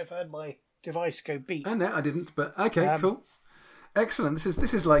 You might have heard my device go beep. Oh, no, I didn't. But okay, cool. Excellent.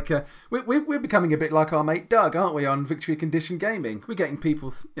 This is like we're becoming a bit like our mate Doug, aren't we? On Victory Condition Gaming, we're getting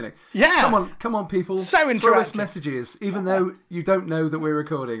people. Yeah. Come on, people. So interactive. Throw us messages, even though you don't know that we're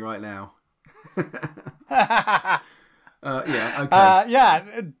recording right now. Yeah. Okay.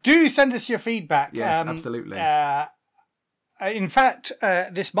 Yeah. Do send us your feedback. Yes, absolutely. In fact,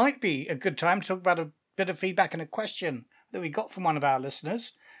 this might be a good time to talk about a bit of feedback and a question that we got from one of our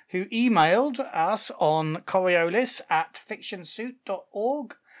listeners who emailed us on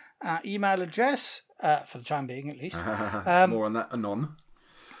coriolis@fictionsuit.org, email address, for the time being at least. More on that anon.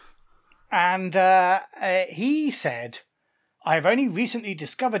 And he said, I have only recently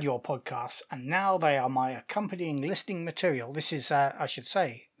discovered your podcasts, and now they are my accompanying listening material. This is, I should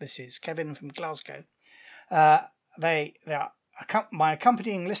say, this is Kevin from Glasgow. They are my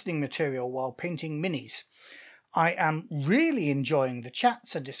accompanying listening material while painting minis. I am really enjoying the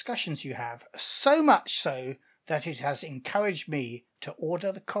chats and discussions you have, so much so that it has encouraged me to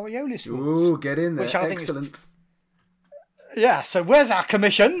order the Coriolis rules. Ooh, get in there. Which I Excellent. Think yeah, so where's our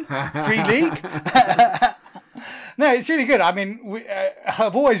commission? Free League? No, it's really good. I mean,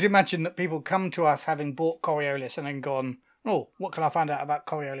 I've always imagined that people come to us having bought Coriolis and then gone, oh, what can I find out about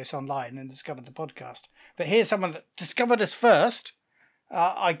Coriolis online, and discovered the podcast. But here's someone that discovered us first,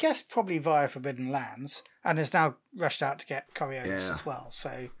 I guess probably via Forbidden Lands, and has now rushed out to get Coriolis as well.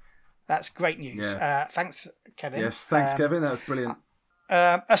 So that's great news. Yeah. Thanks, Kevin. Yes, thanks, Kevin. That was brilliant.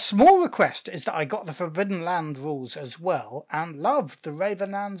 A small request is that I got the Forbidden Land rules as well and loved the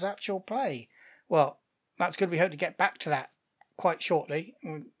Ravenlands actual play. Well, that's good. We hope to get back to that quite shortly.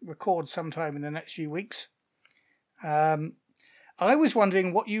 We'll record sometime in the next few weeks. I was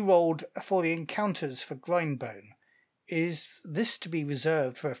wondering what you rolled for the encounters for Grindbone. Is this to be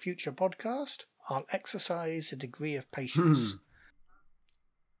reserved for a future podcast? I'll exercise a degree of patience.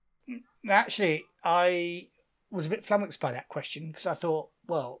 Actually, I was a bit flummoxed by that question because I thought,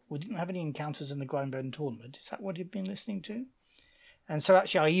 well, we didn't have any encounters in the Grindbone tournament. Is that what he'd been listening to? And so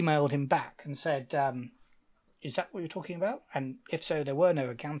actually I emailed him back and said, is that what you're talking about? And if so, there were no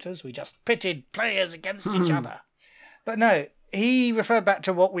encounters. We just pitted players against each other. But no, he referred back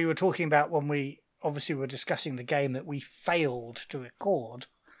to what we were talking about when we obviously were discussing the game that we failed to record.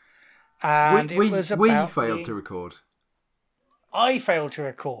 And we failed to record. I failed to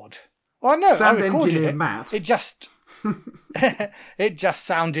record. Well, no, Sound I recorded engineer it. Matt. It just, it just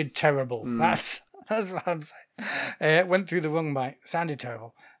sounded terrible. That's what I'm saying. It went through the wrong mic. Sounded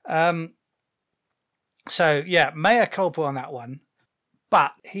terrible. So yeah, mea culpa on that one.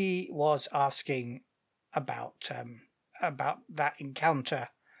 But he was asking about that encounter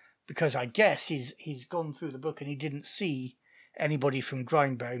because I guess he's gone through the book and he didn't see anybody from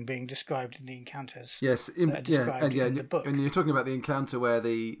Grindbone being described in the encounters. Yes, in the book. And you're talking about the encounter where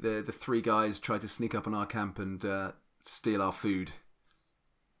the three guys tried to sneak up on our camp and steal our food.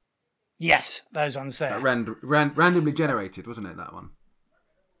 Yes, those ones there. Randomly generated, wasn't it, that one?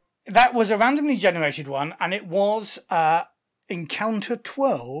 That was a randomly generated one, and it was Encounter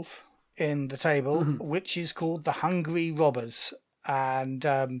 12 in the table, which is called the Hungry Robbers. And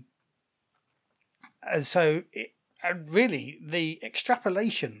so, really, the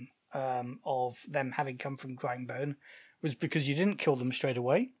extrapolation of them having come from Grindbone was because you didn't kill them straight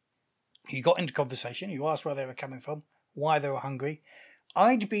away. You got into conversation, you asked where they were coming from, why they were hungry.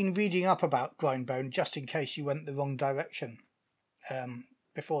 I'd been reading up about Grindbone just in case you went the wrong direction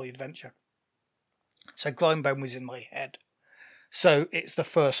before the adventure. So Grindbone was in my head. So it's the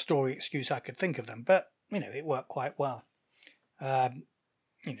first story excuse I could think of them. But, it worked quite well.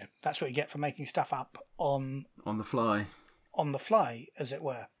 That's what you get for making stuff up on the fly. On the fly, as it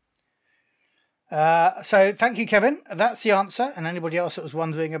were. So thank you, Kevin. That's the answer. And anybody else that was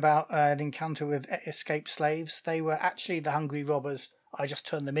wondering about an encounter with escaped slaves, they were actually the Hungry Robbers. I just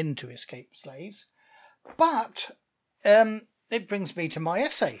turned them into escaped slaves. But it brings me to my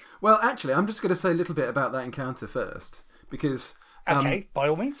essay. Well, actually, I'm just going to say a little bit about that encounter first. Because... okay, by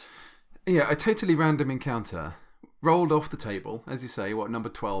all means. Yeah, a totally random encounter. Rolled off the table, as you say, number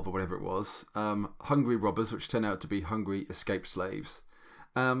 12 or whatever it was. Hungry Robbers, which turned out to be Hungry Escaped Slaves.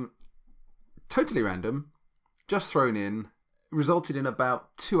 Totally random, just thrown in, resulted in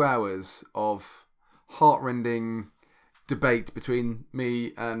about 2 hours of heartrending debate between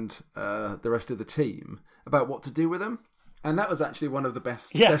me and the rest of the team about what to do with them. And that was actually one of the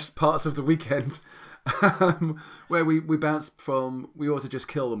best parts of the weekend, where we bounced from we ought to just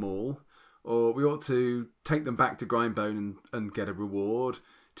kill them all, or we ought to take them back to Grindbone and get a reward,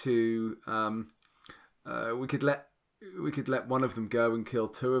 to we could let one of them go and kill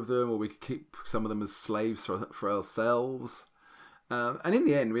two of them, or we could keep some of them as slaves for ourselves. And in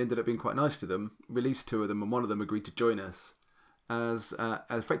the end, we ended up being quite nice to them, released two of them, and one of them agreed to join us as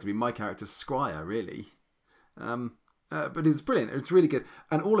effectively my character's squire, really. But it was brilliant. It was really good.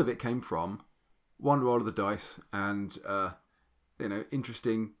 And all of it came from one roll of the dice and,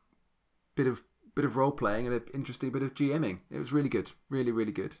 interesting bit of role-playing and an interesting bit of GMing. It was really good. Really,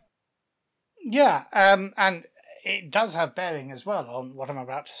 really good. Yeah, and it does have bearing as well on what I'm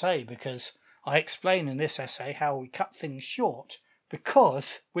about to say, because I explain in this essay how we cut things short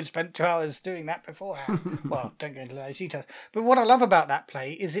because we'd spent 2 hours doing that beforehand. Well, don't go into those details. But what I love about that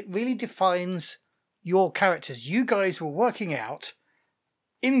play is it really defines your characters. You guys were working out,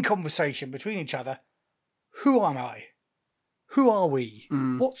 in conversation between each other, who am I? Who are we?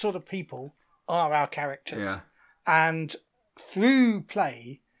 What sort of people are our characters? Yeah. And through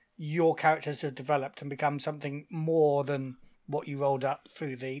play, your characters have developed and become something more than what you rolled up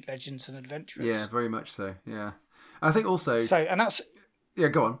through the Legends and Adventurers. Yeah, very much so. Yeah, I think also. So, and that's. Yeah,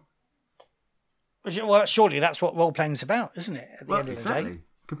 go on. Well, surely that's what role playing's about, isn't it? At the end of exactly, the day,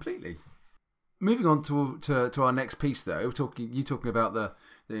 completely. Moving on to our next piece, though, talking about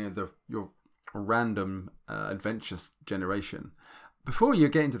your random adventure generation. Before you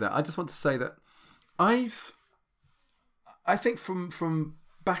get into that, I just want to say that I think from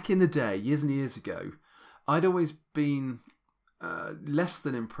back in the day, years and years ago, I'd always been less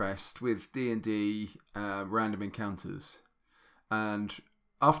than impressed with D&D random encounters, and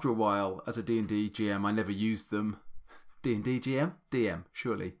after a while, as a D&D GM, I never used them. D&D GM? DM,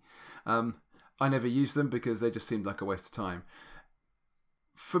 surely. I never used them because they just seemed like a waste of time.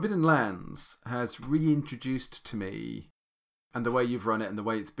 Forbidden Lands has reintroduced to me, and the way you've run it and the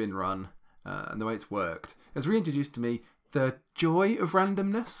way it's been run and the way it's worked, has reintroduced to me the joy of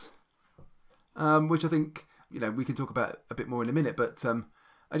randomness, which I think, we can talk about a bit more in a minute, but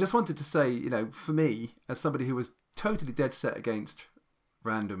I just wanted to say, for me, as somebody who was totally dead set against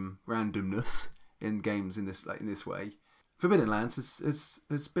randomness in games in this way, Forbidden Lands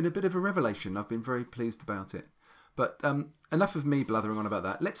has been a bit of a revelation. I've been very pleased about it. But enough of me blathering on about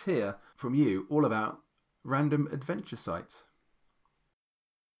that. Let's hear from you all about random adventure sites.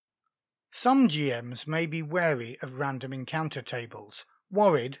 Some GMs may be wary of random encounter tables,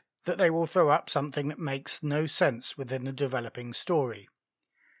 worried that they will throw up something that makes no sense within the developing story.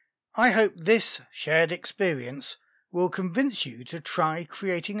 I hope this shared experience will convince you to try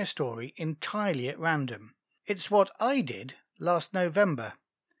creating a story entirely at random. It's what I did last November,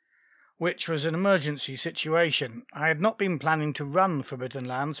 which was an emergency situation. I had not been planning to run Forbidden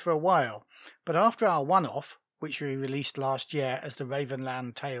Lands for a while, but after our one-off, which we released last year as the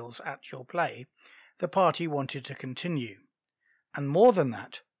Ravenland Tales at Your Play, the party wanted to continue. And more than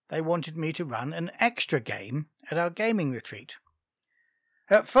that, they wanted me to run an extra game at our gaming retreat.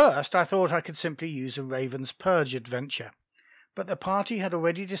 At first, I thought I could simply use a Raven's Purge adventure, but the party had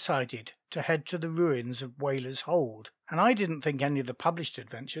already decided to head to the ruins of Whalers Hold, and I didn't think any of the published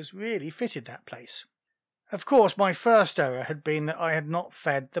adventures really fitted that place. Of course, my first error had been that I had not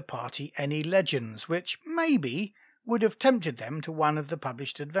fed the party any legends, which maybe would have tempted them to one of the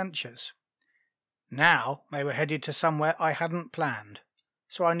published adventures. Now they were headed to somewhere I hadn't planned,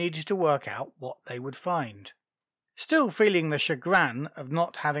 so I needed to work out what they would find. Still feeling the chagrin of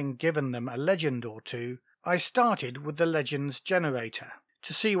not having given them a legend or two, I started with the Legends generator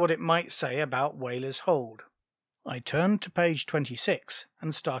to see what it might say about Whalers Hold. I turned to page 26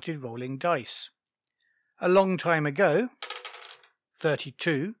 and started rolling dice. A long time ago,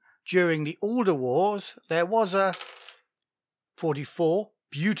 32, during the Alder Wars, there was a 44,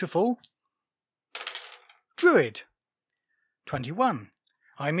 beautiful druid. 21.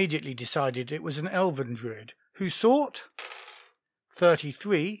 I immediately decided it was an elven druid who sought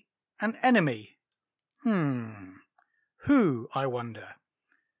 33, an enemy. Who, I wonder?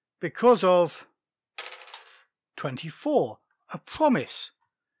 Because of 24, a promise.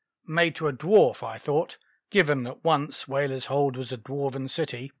 Made to a dwarf, I thought, given that once Whalers Hold was a dwarven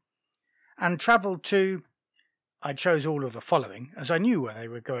city, and travelled to... I chose all of the following, as I knew where they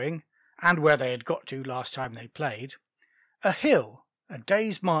were going, and where they had got to last time they played. A hill, a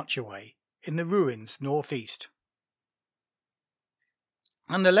day's march away, in the ruins northeast.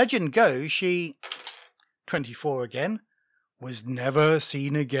 And the legend goes she... 24 again, was never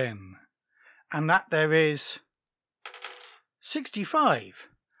seen again. And that there is 65,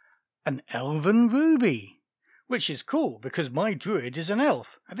 an elven ruby, which is cool because my druid is an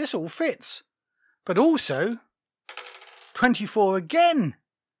elf, and this all fits. But also 24 again,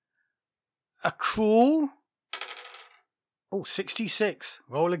 a cruel... 66,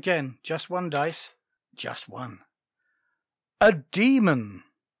 roll again, just one dice, just one. A demon,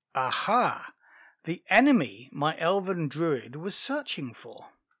 aha! The enemy my elven druid was searching for.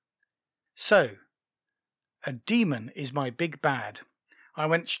 So, a demon is my big bad. I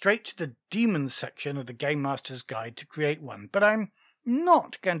went straight to the demons section of the Game Master's Guide to create one, but I'm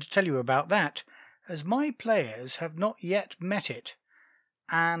not going to tell you about that, as my players have not yet met it,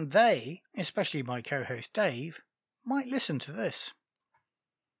 and they, especially my co-host Dave, might listen to this.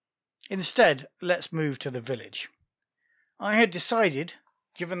 Instead, let's move to the village. I had decided,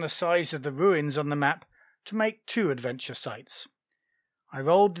 given the size of the ruins on the map, to make 2 adventure sites. I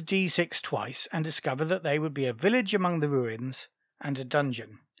rolled the d6 twice and discovered that they would be a village among the ruins and a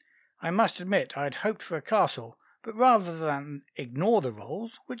dungeon. I must admit I had hoped for a castle, but rather than ignore the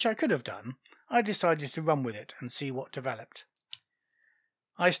rolls, which I could have done, I decided to run with it and see what developed.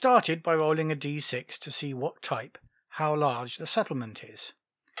 I started by rolling a d6 to see what type, how large the settlement is.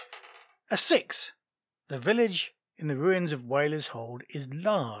 A 6. The village in the ruins of Whalers Hold is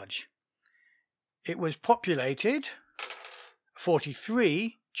large. It was populated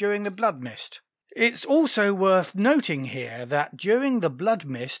 43 during the Blood Mist. It's also worth noting here that during the Blood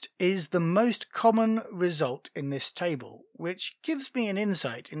Mist is the most common result in this table, which gives me an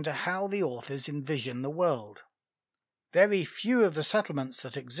insight into how the authors envision the world. Very few of the settlements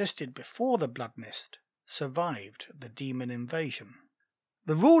that existed before the Blood Mist survived the demon invasion.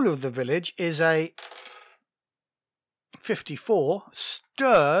 The ruler of the village is a 54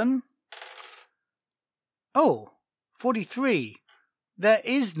 stern. 43. There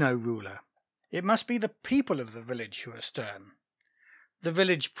is no ruler. It must be the people of the village who are stern. The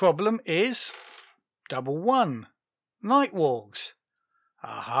village problem is 1. Night Wargs.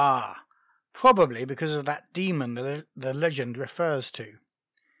 Aha! Probably because of that demon the legend refers to.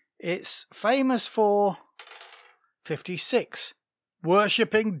 It's famous for 56.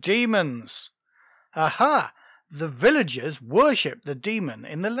 Worshipping demons. Aha! The villagers worship the demon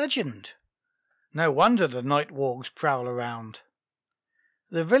in the legend. No wonder the Night Wargs prowl around.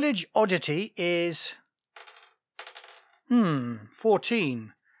 The village oddity is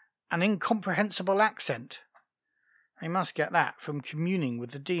 14. An incomprehensible accent. They must get that from communing with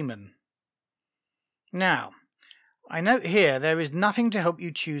the demon. Now, I note here there is nothing to help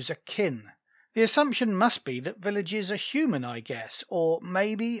you choose a kin. The assumption must be that villages are human, I guess, or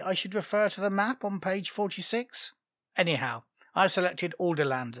maybe I should refer to the map on page 46. Anyhow, I selected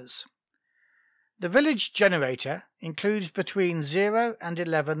Alderlanders. The village generator includes between 0 and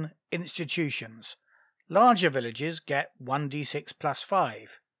 11 institutions. Larger villages get 1d6 plus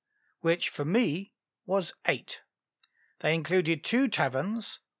 5, which for me was 8. They included 2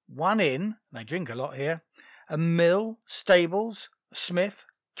 taverns, 1 inn, they drink a lot here, a mill, stables, a smith,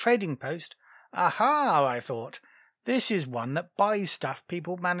 trading post. Aha, I thought, this is one that buys stuff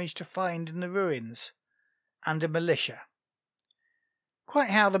people manage to find in the ruins. And a militia.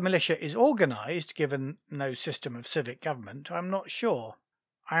 Quite how the militia is organised, given no system of civic government, I'm not sure.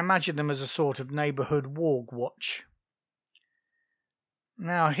 I imagine them as a sort of neighbourhood warg watch.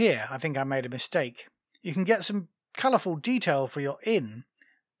 Now here, I think I made a mistake. You can get some colourful detail for your inn,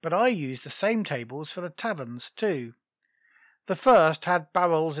 but I used the same tables for the taverns too. The first had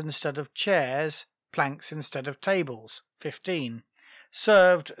barrels instead of chairs, planks instead of tables, 15,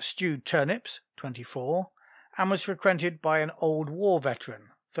 served stewed turnips, 24, and was frequented by an old war veteran,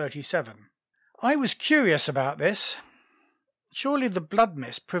 37. I was curious about this. Surely the Blood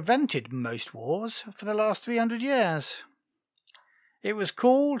Mist prevented most wars for the last 300 years. It was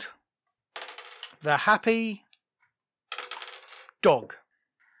called the Happy Dog.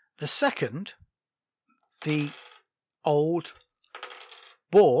 The second, the Old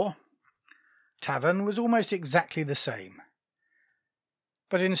Boar Tavern, was almost exactly the same.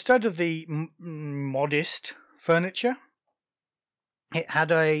 But instead of the modest furniture, it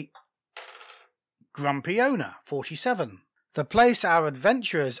had a grumpy owner, 47. The place our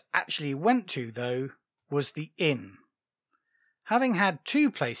adventurers actually went to, though, was the inn. Having had 2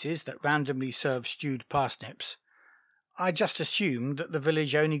 places that randomly served stewed parsnips, I just assumed that the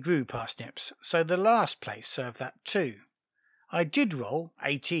village only grew parsnips, so the last place served that too. I did roll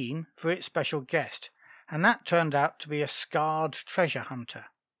 18 for its special guest, and that turned out to be a scarred treasure hunter.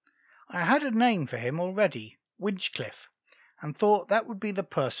 I had a name for him already, Winchcliffe, and thought that would be the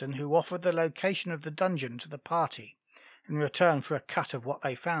person who offered the location of the dungeon to the party in return for a cut of what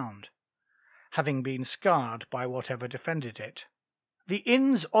they found, having been scarred by whatever defended it. The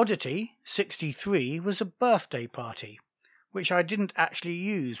inn's oddity, 63, was a birthday party, which I didn't actually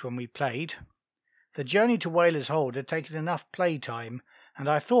use when we played. The journey to Whalers Hold had taken enough playtime, and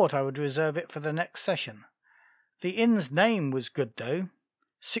I thought I would reserve it for the next session. The inn's name was good, though,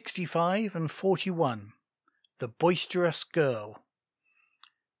 65 and 41, the Boisterous Girl.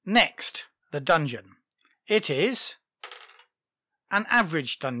 Next, the dungeon. It is an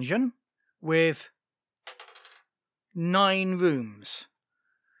average dungeon with 9 rooms.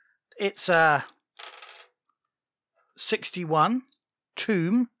 It's a 61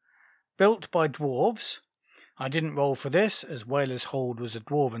 tomb built by dwarves. I didn't roll for this, as Whalers Hold was a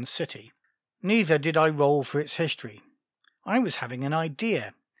dwarven city. Neither did I roll for its history. I was having an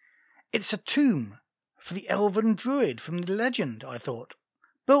idea. It's a tomb for the elven druid from the legend, I thought,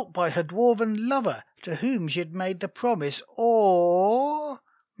 built by her dwarven lover to whom she had made the promise, or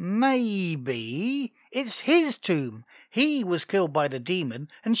maybe it's his tomb. He was killed by the demon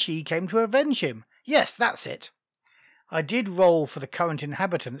and she came to avenge him. Yes, that's it. I did roll for the current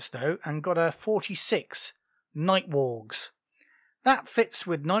inhabitants, though, and got a 46, Nightwargs. That fits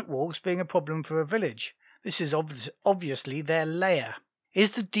with Nightwargs being a problem for a village. This is obviously their lair.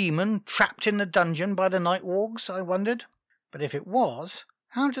 Is the demon trapped in the dungeon by the Nightwargs, I wondered? But if it was,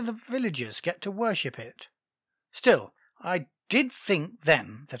 how do the villagers get to worship it? Still, I did think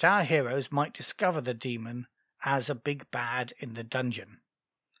then that our heroes might discover the demon as a big bad in the dungeon.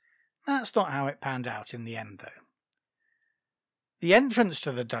 That's not how it panned out in the end, though. The entrance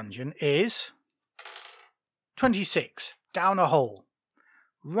to the dungeon is 26, down a hole.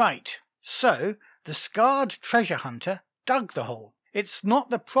 Right, so the scarred treasure hunter dug the hole. It's not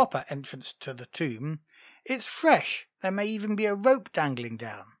the proper entrance to the tomb. It's fresh. There may even be a rope dangling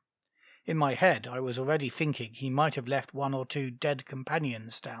down. In my head, I was already thinking he might have left 1 or 2 dead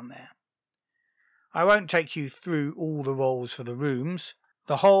companions down there. I won't take you through all the rolls for the rooms.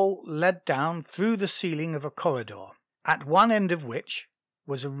 The hole led down through the ceiling of a corridor, at one end of which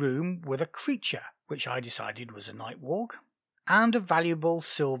was a room with a creature, which I decided was a Nightwarg, and a valuable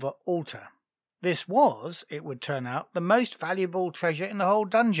silver altar. This was, it would turn out, the most valuable treasure in the whole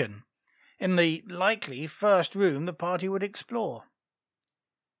dungeon, in the likely first room the party would explore.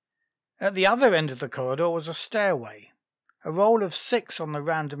 At the other end of the corridor was a stairway, a roll of 6 on the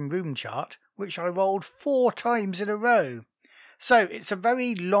random room chart, which I rolled 4 times in a row. So it's a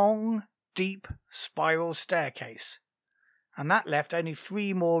very long, deep spiral staircase, and that left only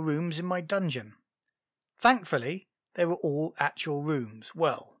 3 more rooms in my dungeon. Thankfully, they were all actual rooms.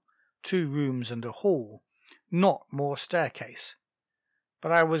 Well, 2 rooms and a hall, not more staircase.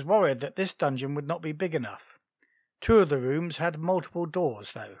 But I was worried that this dungeon would not be big enough. 2 of the rooms had multiple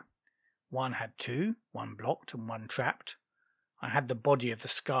doors, though. One had 2, one blocked and one trapped. I had the body of the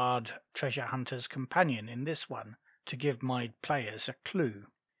scarred treasure hunter's companion in this one to give my players a clue.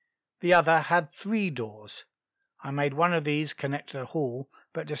 The other had 3 doors. I made one of these connect to the hall,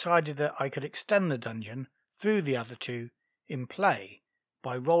 but decided that I could extend the dungeon through the other 2 in play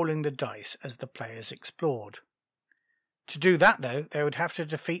by rolling the dice as the players explored. To do that, though, they would have to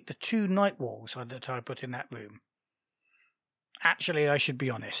defeat the 2 Nightwargs that I put in that room. Actually, I should be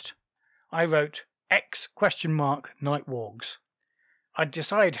honest. I wrote X ? Nightwargs. I'd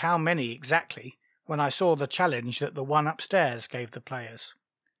decide how many exactly when I saw the challenge that the one upstairs gave the players.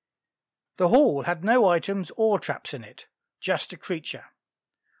 The hall had no items or traps in it, just a creature.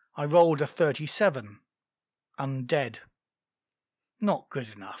 I rolled a 37. Undead. Not good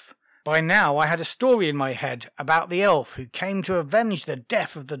enough. By now I had a story in my head about the elf who came to avenge the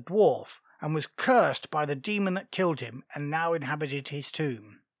death of the dwarf and was cursed by the demon that killed him and now inhabited his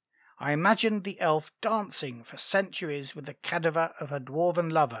tomb. I imagined the elf dancing for centuries with the cadaver of her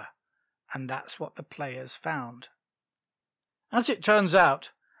dwarven lover, and that's what the players found. As it turns out,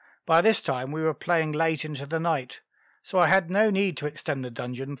 by this time we were playing late into the night, so I had no need to extend the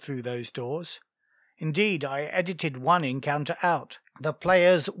dungeon through those doors. Indeed, I edited one encounter out. The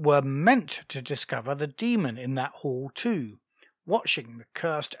players were meant to discover the demon in that hall too, watching the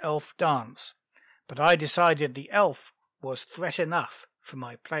cursed elf dance, but I decided the elf was threat enough for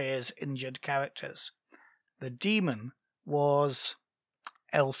my players' injured characters. The demon was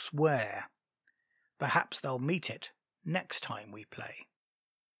elsewhere. Perhaps they'll meet it next time we play.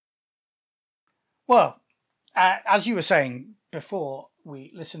 Well, as you were saying before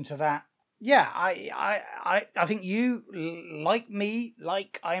we listened to that, yeah, I think you, like me,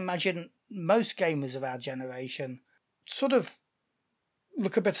 like I imagine most gamers of our generation, sort of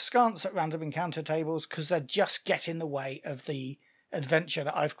look a bit askance at random encounter tables because they just get in the way of the adventure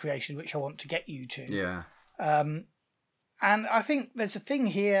that I've created, which I want to get you to. Yeah. And I think there's a thing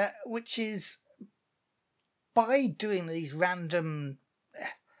here, which is by doing these random,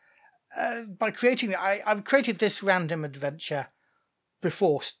 by creating, I've created this random adventure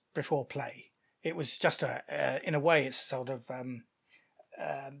before play. It was just in a way, it's sort of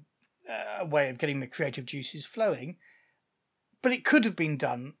a way of getting the creative juices flowing. But it could have been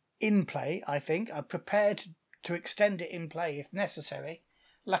done in play, I think. I'm prepared to extend it in play if necessary.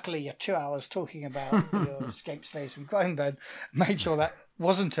 Luckily, your 2 hours talking about your escape slaves from Grimburn made sure that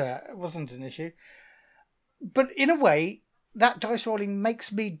wasn't an issue. But in a way, that dice rolling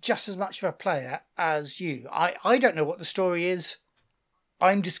makes me just as much of a player as you. I don't know what the story is.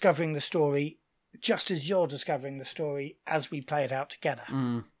 I'm discovering the story just as you're discovering the story as we play it out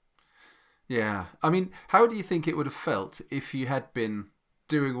together. Yeah. I mean, how do you think it would have felt if you had been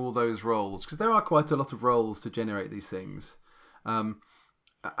doing all those roles, because there are quite a lot of roles to generate these things.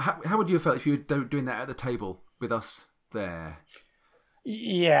 How would you have felt if you were doing that at the table with us there?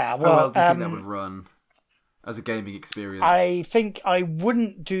 Yeah, How well do you think that would run as a gaming experience? I think I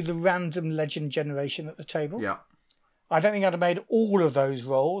wouldn't do the random legend generation at the table. Yeah. I don't think I'd have made all of those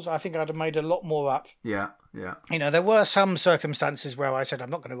rolls. I think I'd have made a lot more up. Yeah. There were some circumstances where I said, I'm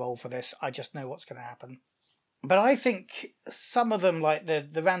not going to roll for this. I just know what's going to happen. But I think some of them, like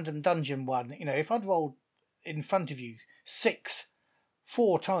the random dungeon one, if I'd rolled in front of you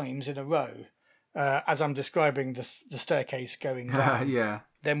 4 times in a row, as I'm describing the staircase going down, yeah,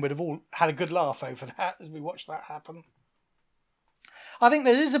 then we'd have all had a good laugh over that as we watched that happen. I think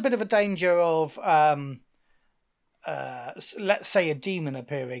there is a bit of a danger of, let's say, a demon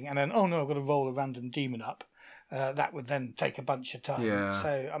appearing, and then, oh no, I've got to roll a random demon up. That would then take a bunch of time. Yeah.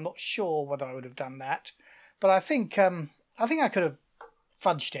 So I'm not sure whether I would have done that. But I think I could have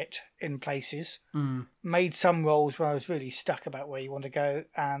fudged it in places, made some rolls where I was really stuck about where you want to go,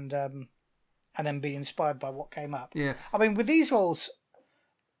 and then be inspired by what came up. Yeah. I mean, with these rolls,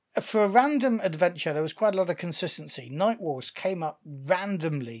 for a random adventure, there was quite a lot of consistency. Night Wars came up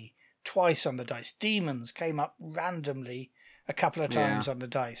randomly twice on the dice. Demons came up randomly a couple of times on the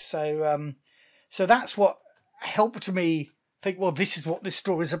dice. So that's what helped me think, well, this is what this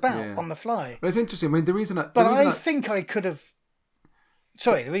story is about on the fly. Well, it's interesting. I mean, the reason think I could have.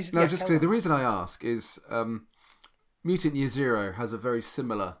 Sorry, the reason. No, just clear. The reason I ask is Mutant Year Zero has a very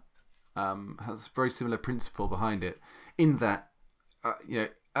similar principle behind it. In that,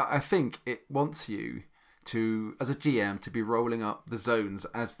 I think it wants you to, as a GM, to be rolling up the zones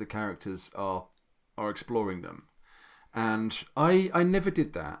as the characters are exploring them, and I never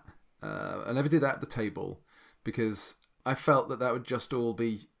did that. I never did that at the table because I felt that would just all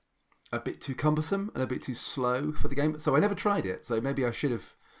be a bit too cumbersome and a bit too slow for the game. So I never tried it. So maybe I should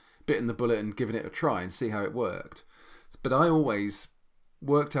have bitten the bullet and given it a try and see how it worked. But I always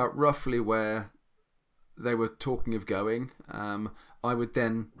worked out roughly where they were talking of going. I would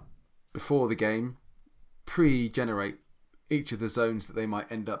then, before the game, pre-generate each of the zones that they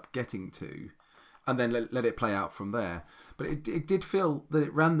might end up getting to, and then let it play out from there. But it did feel that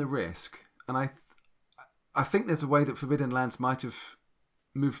it ran the risk, and I think there's a way that Forbidden Lands might have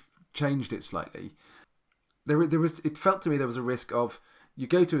changed it slightly. It felt to me there was a risk of, you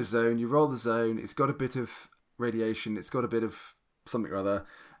go to a zone, you roll the zone, it's got a bit of radiation, it's got a bit of something or other,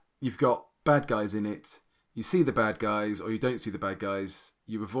 you've got bad guys in it, you see the bad guys or you don't see the bad guys,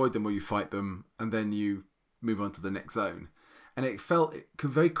 you avoid them or you fight them, and then you move on to the next zone. And it felt it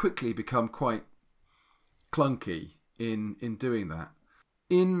could very quickly become quite clunky in doing that.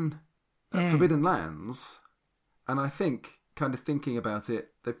 In Forbidden Lands, and I think, kind of thinking about it,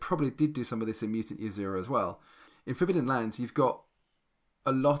 they probably did do some of this in Mutant Year Zero as well. In Forbidden Lands, you've got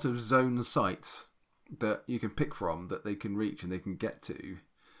a lot of zone sites that you can pick from, that they can reach and they can get to.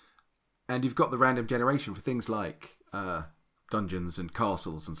 And you've got the random generation for things like dungeons and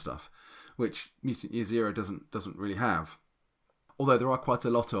castles and stuff, which Mutant Year Zero doesn't really have. Although there are quite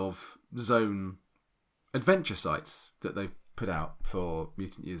a lot of zone adventure sites that they've put out for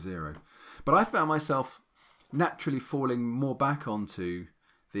Mutant Year Zero. But I found myself naturally falling more back onto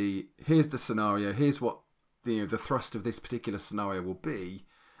here's the scenario, here's what the thrust of this particular scenario will be,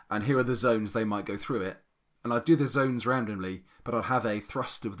 and here are the zones they might go through it. And I'd do the zones randomly, but I'd have a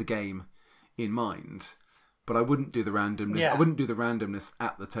thrust of the game in mind. But I wouldn't do the randomness. Yeah. I wouldn't do the randomness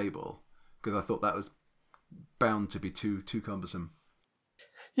at the table because I thought that was bound to be too cumbersome.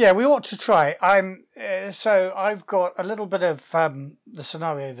 Yeah, we ought to try. So I've got a little bit of the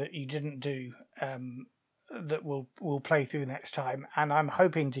scenario that you didn't do that we'll play through next time, and I'm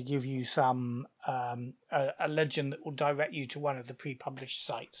hoping to give you some a legend that will direct you to one of the pre-published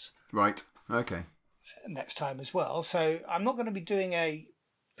sites. Right. Okay. Next time as well. So I'm not going to be doing a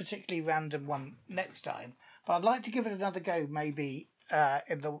particularly random one next time, but I'd like to give it another go. Maybe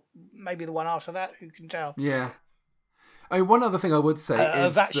maybe the one after that. Who can tell? Yeah. I mean, one other thing I would say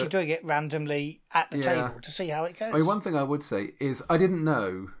is of actually doing it randomly at the table to see how it goes. I mean, one thing I would say is I didn't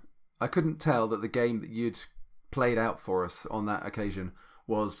know, I couldn't tell that the game that you'd played out for us on that occasion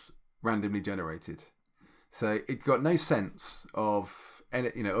was randomly generated. So it got no sense of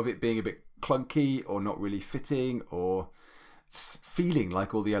it being a bit clunky or not really fitting or feeling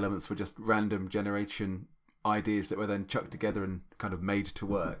like all the elements were just random generation ideas that were then chucked together and kind of made to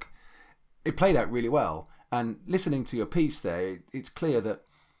work. It played out really well. And listening to your piece there, it's clear that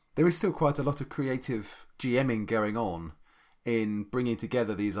there is still quite a lot of creative GMing going on in bringing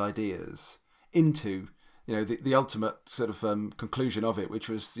together these ideas into, the ultimate sort of conclusion of it, which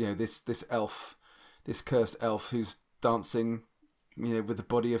was, this elf, this cursed elf who's dancing with the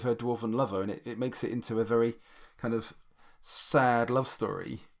body of her dwarven lover, and it makes it into a very kind of sad love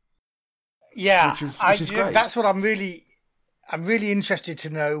story. Yeah, which is great. That's what I'm really interested to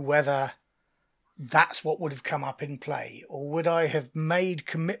know, whether that's what would have come up in play, or would I have made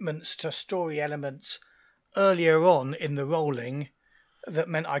commitments to story elements earlier on in the rolling that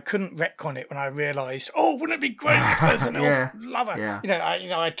meant I couldn't retcon it when I realised, oh, wouldn't it be great if there's an elf lover? Yeah.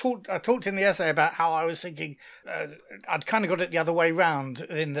 I talked in the essay about how I was thinking I'd kind of got it the other way round,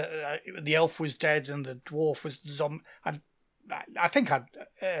 in that the elf was dead and the dwarf was the zombie. I think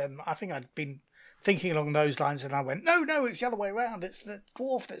I'd been thinking along those lines, and I went, no, it's the other way around. It's the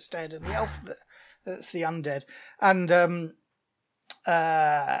dwarf that's dead and the elf that's the undead. And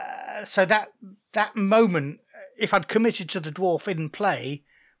so that moment, if I'd committed to the dwarf in play,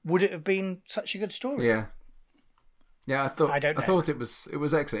 would it have been such a good story? Yeah. I thought it was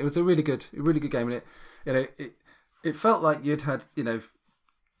excellent. It was a really good game, and it felt like you'd had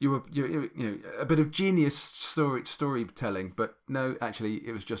you were a bit of genius storytelling, but no, actually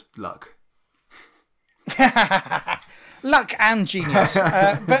it was just luck. Luck and genius.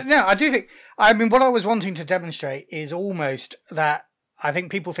 But no, I do think, what I was wanting to demonstrate is almost that I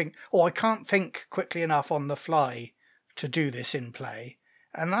think people think, oh, I can't think quickly enough on the fly to do this in play.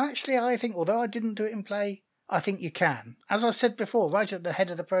 And actually, I think, although I didn't do it in play, I think you can. As I said before, right at the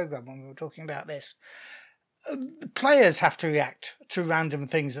head of the programme when we were talking about this, the players have to react to random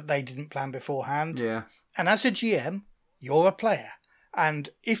things that they didn't plan beforehand. Yeah. And as a GM, you're a player. And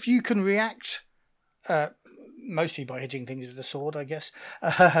if you can react, mostly by hitting things with a sword, I guess.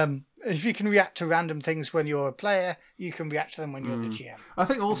 If you can react to random things when you're a player, you can react to them when you're the GM. I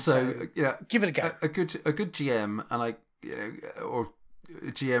think also, give it a go. A good GM or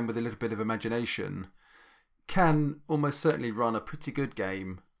a GM with a little bit of imagination can almost certainly run a pretty good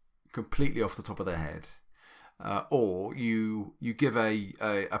game completely off the top of their head. Or you give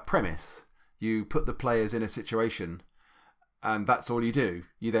a premise, you put the players in a situation, and that's all you do.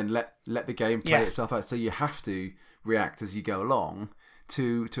 You then let the game play itself out. So you have to react as you go along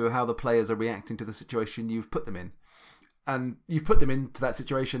to how the players are reacting to the situation you've put them in. And you've put them into that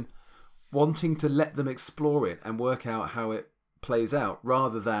situation wanting to let them explore it and work out how it plays out,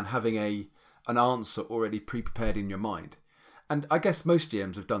 rather than having an answer already pre-prepared in your mind. And I guess most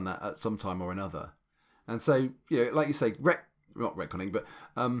GMs have done that at some time or another. And so, like you say, not retconning, but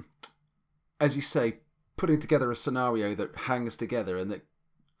as you say, putting together a scenario that hangs together, and that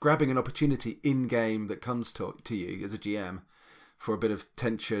grabbing an opportunity in-game that comes to you as a GM for a bit of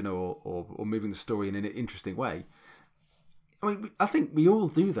tension or moving the story in an interesting way. I think we all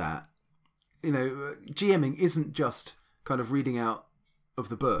do that. GMing isn't just kind of reading out of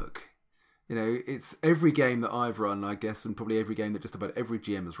the book. It's every game that I've run, I guess, and probably every game that just about every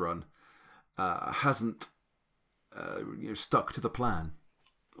GM has run, hasn't stuck to the plan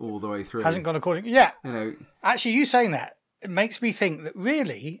all the way through. Hasn't gone according. Yeah. Actually, you saying that, it makes me think that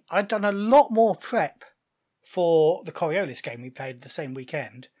really I'd done a lot more prep for the Coriolis game we played the same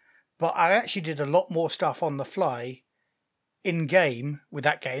weekend, but I actually did a lot more stuff on the fly in game with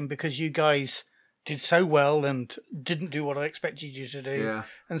that game, because you guys did so well and didn't do what I expected you to do. Yeah.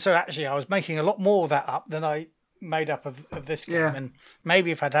 And so actually I was making a lot more of that up than I made up of this game. Yeah. And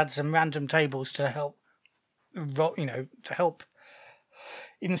maybe if I'd had some random tables to help,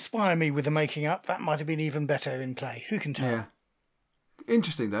 inspire me with the making up, that might have been even better in play. Who can tell? Yeah.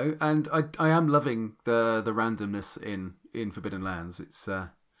 Interesting though, and I am loving the randomness in Forbidden Lands. It's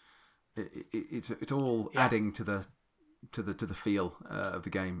all adding to the feel of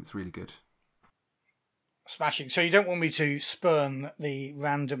the game. It's really good. Smashing. So you don't want me to spurn the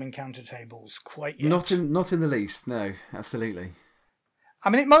random encounter tables quite yet? Not in the least. No, absolutely.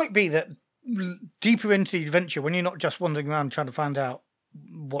 It might be that deeper into the adventure, when you're not just wandering around trying to find out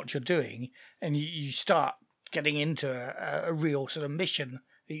what you're doing, and you start getting into a real sort of mission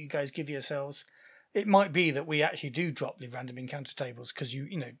that you guys give yourselves, it might be that we actually do drop the random encounter tables, because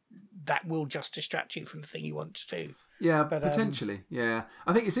that will just distract you from the thing you want to do. Yeah, but potentially. Yeah,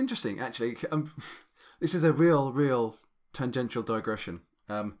 I think it's interesting actually. This is a real tangential digression.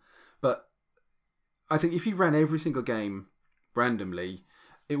 But I think if you ran every single game randomly,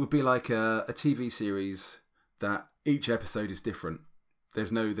 it would be like a TV series that each episode is different.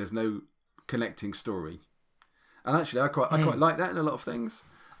 There's no connecting story. And actually, I quite like that in a lot of things.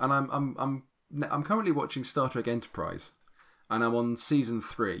 And I'm currently watching Star Trek Enterprise, and I'm on season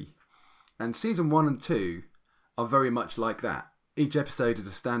 3. And season 1 and 2 are very much like that. Each episode is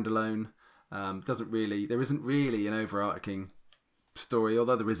a standalone. There isn't really an overarching story,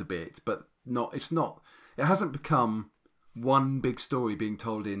 although there is a bit, but it hasn't become one big story being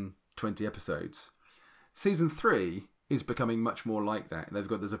told in 20 episodes. Season 3 is becoming much more like that.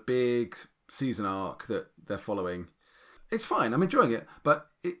 There's a big season arc that they're following. It's fine. I'm enjoying it, but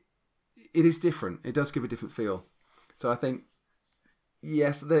it is different. It does give a different feel. So I think,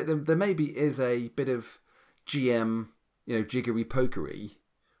 yes, there maybe is a bit of GM, jiggery pokery,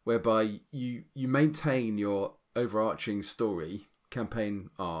 whereby you maintain your overarching story campaign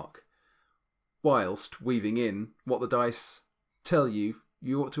arc whilst weaving in what the dice tell you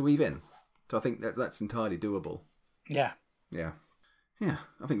ought to weave in. So I think that's entirely doable. Yeah.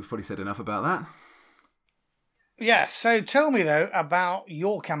 I think we've probably said enough about that. Yeah, so tell me, though, about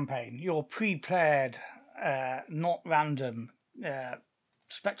your campaign, your pre-played, not random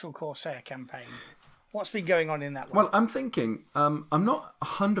Spectral Corsair campaign. What's been going on in that one? Well, I'm thinking, I'm not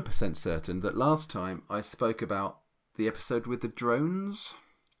 100% certain that last time I spoke about the episode with the drones,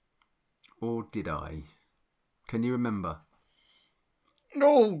 or did I? Can you remember?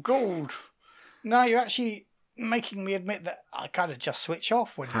 Oh, God. No, you're actually making me admit that I kind of just switch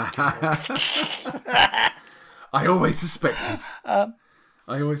off when you do it. I always suspected. But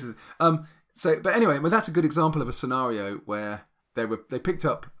anyway, that's a good example of a scenario where they picked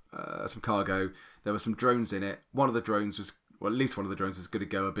up some cargo. There were some drones in it. One of the drones was, well, at least one of the drones was going to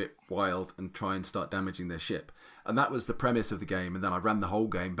go a bit wild and try and start damaging their ship. And that was the premise of the game. And then I ran the whole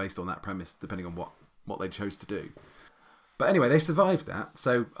game based on that premise, depending on what they chose to do. But anyway, they survived that.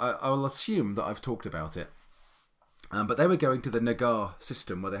 So I'll assume that I've talked about it. But they were going to the Nagar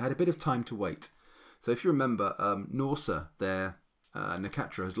system where they had a bit of time to wait. So if you remember, Norsa, their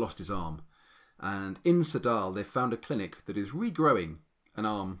Nakatra, has lost his arm. And in Sadal, they've found a clinic that is regrowing an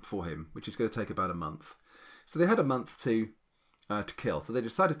arm for him, which is going to take about a month. So they had a month to kill. So they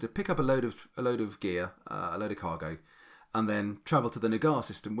decided to pick up a load of gear, a load of cargo, and then travel to the Nagar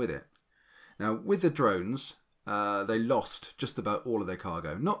system with it. Now, with the drones, they lost just about all of their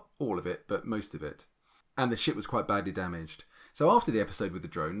cargo. Not all of it, but most of it. And the ship was quite badly damaged. So after the episode with the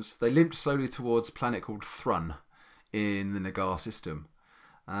drones, they limped slowly towards a planet called Thrun in the Nagar system.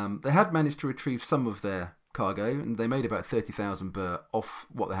 They had managed to retrieve some of their cargo, and they made about 30,000 burr off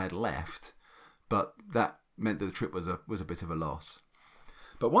what they had left, but that meant that the trip was a bit of a loss.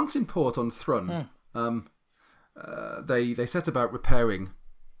 But once in port on Thrun, they set about repairing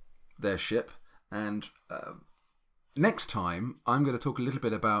their ship, and next time I'm going to talk a little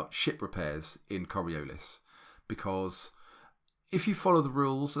bit about ship repairs in Coriolis, because if you follow the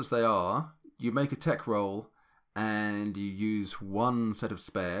rules as they are, you make a tech roll and you use one set of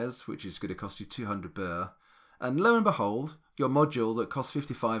spares, which is going to cost you 200 burr, and lo and behold, your module that costs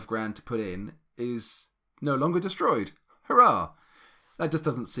 55 grand to put in is no longer destroyed. Hurrah! That just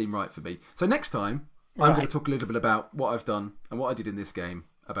doesn't seem right for me. So next time, I'm going to talk a little bit about what I've done and what I did in this game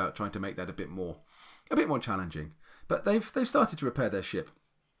about trying to make that a bit more challenging. But they've started to repair their ship.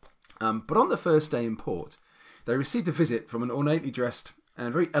 But on the first day in port, they received a visit from an ornately dressed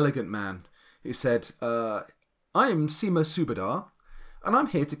and very elegant man who said, I am Seema Subadar, and I'm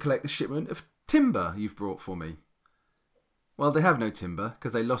here to collect the shipment of timber you've brought for me. Well, they have no timber,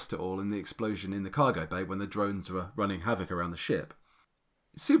 because they lost it all in the explosion in the cargo bay when the drones were running havoc around the ship.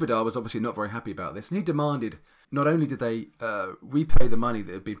 Subadar was obviously not very happy about this, and he demanded not only did they repay the money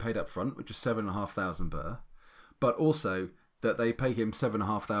that had been paid up front, which was 7,500 burr, but also that they pay him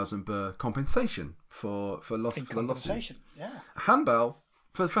 7,500 burr compensation for the losses. Yeah. Hanbal,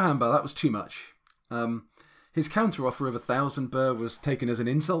 for Hanbal, that was too much. His counter-offer of 1,000 burr was taken as an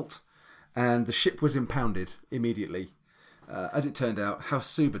insult, and the ship was impounded immediately. As it turned out, House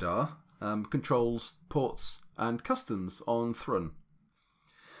Subadar controls ports and customs on Thrun.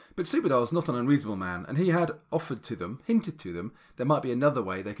 But Subadar was not an unreasonable man, and he had hinted to them, there might be another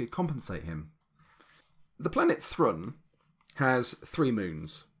way they could compensate him. The planet Thrun has 3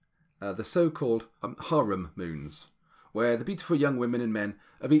 moons, the so-called harem moons, where the beautiful young women and men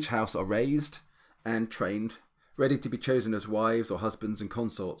of each house are raised and trained, ready to be chosen as wives or husbands and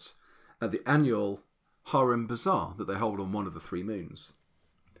consorts at the annual harem bazaar that they hold on one of the 3 moons.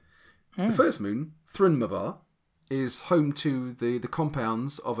 The first moon, Thrun Mabar, is home to the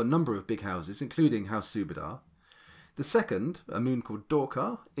compounds of a number of big houses, including House Subadar. The second, a moon called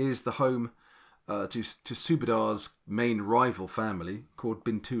Dorkar, is the home to Subadar's main rival family, called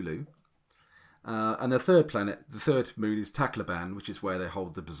Bintulu. And the third moon is Taklaban, which is where they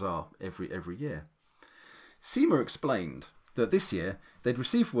hold the bazaar every year. Seema explained that this year they'd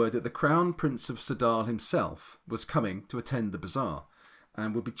received word that the Crown Prince of Sadal himself was coming to attend the bazaar,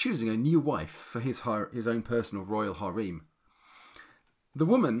 and would be choosing a new wife for his own personal royal harem. The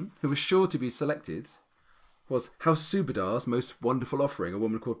woman who was sure to be selected was House Subadar's most wonderful offering, a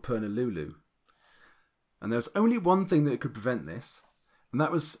woman called Purnalulu. And there was only one thing that could prevent this, and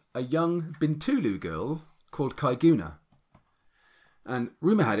that was a young Bintulu girl called Kaiguna, And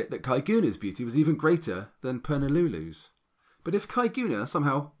rumour had it that Kaiguna's beauty was even greater than Pernalulu's. But if Kaiguna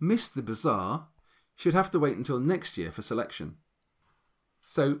somehow missed the bazaar, she'd have to wait until next year for selection.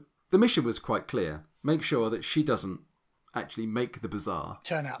 So the mission was quite clear. Make sure that she doesn't actually make the bazaar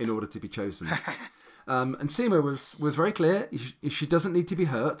Turn up. in order to be chosen. And Seema was very clear. She doesn't need to be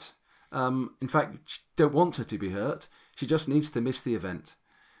hurt. In fact, she don't want her to be hurt. She just needs to miss the event.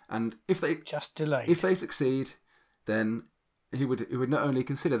 And if they just delayed. If they succeed, then he would not only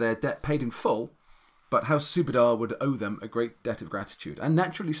consider their debt paid in full, but House Subadar would owe them a great debt of gratitude, and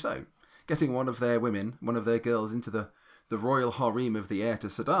naturally so. Getting one of their women, one of their girls, into the royal harem of the heir to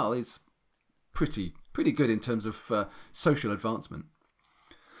Sadal is pretty good in terms of social advancement.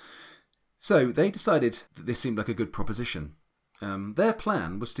 So they decided that this seemed like a good proposition. Their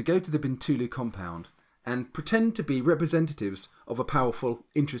plan was to go to the Bintulu compound and pretend to be representatives of a powerful,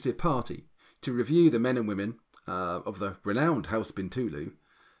 interested party to review the men and women of the renowned House Bintulu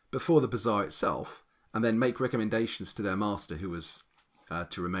before the bazaar itself, and then make recommendations to their master, who was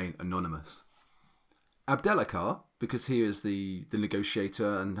to remain anonymous. Abdelakar, because he is the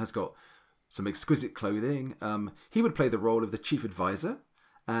negotiator and has got some exquisite clothing, he would play the role of the chief advisor,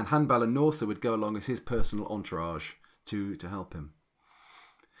 and Hanbal and Norsa would go along as his personal entourage to help him.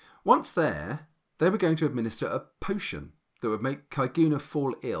 Once there, they were going to administer a potion that would make Kaiguna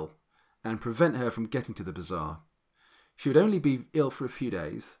fall ill and prevent her from getting to the bazaar. She would only be ill for a few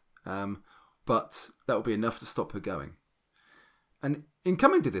days, but that would be enough to stop her going. And in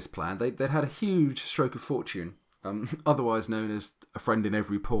coming to this plan, they'd had a huge stroke of fortune, otherwise known as a friend in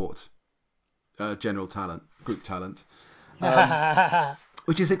every port, general talent, group talent,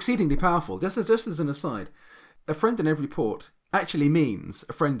 which is exceedingly powerful. Just as an aside, a friend in every port actually means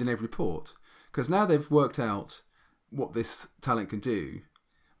a friend in every port, because now they've worked out what this talent can do.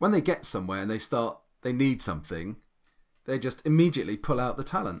 When they get somewhere and they need something, they just immediately pull out the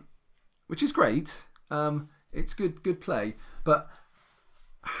talent, which is great. It's good play. But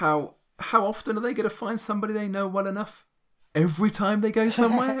how often are they going to find somebody they know well enough? Every time they go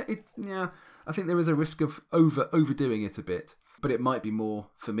somewhere? I think there is a risk of overdoing it a bit. But it might be more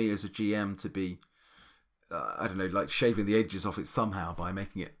for me as a GM to be, I don't know, like shaving the edges off it somehow by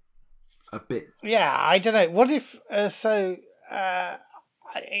making it a bit. Yeah, I don't know. What if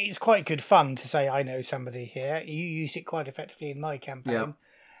it's quite good fun to say I know somebody here. You used it quite effectively in my campaign. Yeah.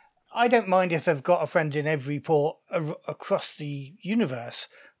 I don't mind if they've got a friend in every port across the universe,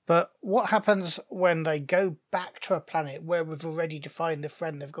 but what happens when they go back to a planet where we've already defined the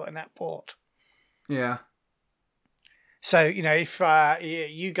friend they've got in that port? Yeah. So, if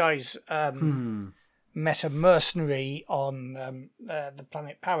you guys met a mercenary on the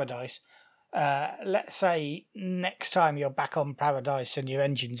planet Paradise, let's say next time you're back on Paradise and your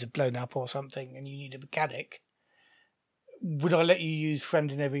engines are blown up or something and you need a mechanic, would I let you use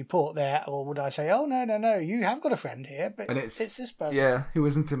friend in every port there, or would I say, oh, no, you have got a friend here, but it's this person? Yeah, who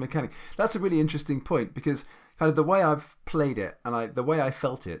isn't a mechanic. That's a really interesting point, because kind of the way I've played it and the way I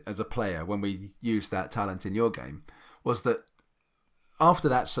felt it as a player when we used that talent in your game was that after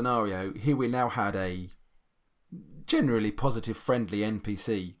that scenario, here we now had a generally positive, friendly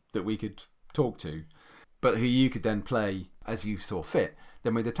NPC that we could talk to, but who you could then play as you saw fit.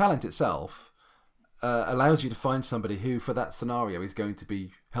 Then with the talent itself, allows you to find somebody who, for that scenario, is going to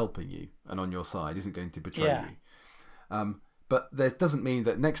be helping you and on your side, isn't going to betray you. But that doesn't mean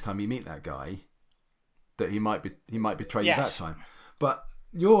that next time you meet that guy, that he might betray you that time. But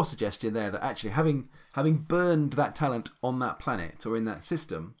your suggestion there that actually having burned that talent on that planet or in that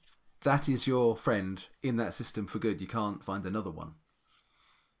system, that is your friend in that system for good. You can't find another one,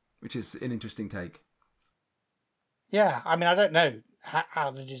 which is an interesting take. Yeah, I mean, I don't know how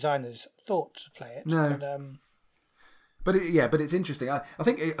the designers thought to play it. No. But it's interesting. I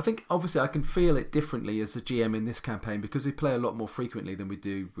think obviously I can feel it differently as a GM in this campaign because we play a lot more frequently than we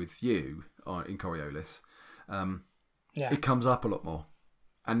do with you in Coriolis. It comes up a lot more,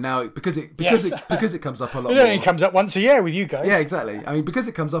 and now because it comes up a lot it more. only comes up once a year with you guys. Yeah, exactly. I mean, because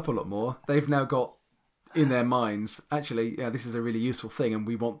it comes up a lot more, they've now got in their minds actually, this is a really useful thing, and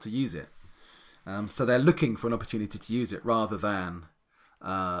we want to use it. So they're looking for an opportunity to use it rather than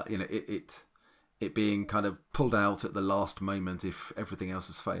it being kind of pulled out at the last moment if everything else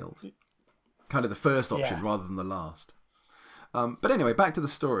has failed. Kind of the first option rather than the last. But anyway, back to the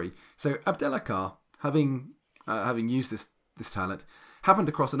story. So Abdelakar, having used this talent, happened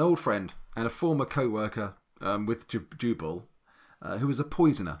across an old friend and a former co-worker with Jubal, who was a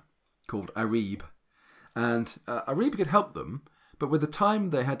poisoner called Arib. And Arib could help them, but with the time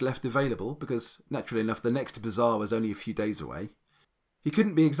they had left available, because naturally enough the next bazaar was only a few days away, he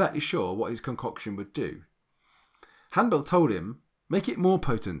couldn't be exactly sure what his concoction would do. Hanbal told him Make it more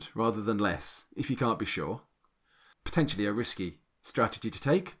potent rather than less, if you can't be sure. Potentially a risky strategy to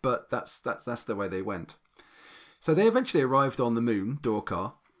take, but that's the way they went. So they eventually arrived on the moon,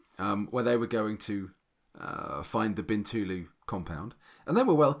 Dorkar, where they were going to find the Bintulu compound, and they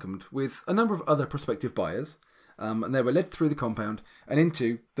were welcomed with a number of other prospective buyers, and they were led through the compound and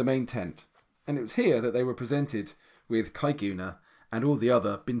into the main tent. And it was here that they were presented with Kaiguna and all the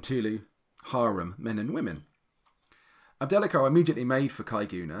other Bintulu harem men and women. Abdelakar immediately made for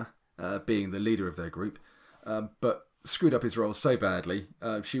Kaiguna, being the leader of their group, but screwed up his role so badly,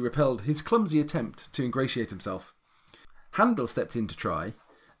 she repelled his clumsy attempt to ingratiate himself. Hanbel stepped in to try,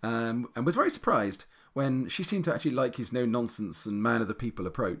 and was very surprised when she seemed to actually like his no-nonsense and man-of-the-people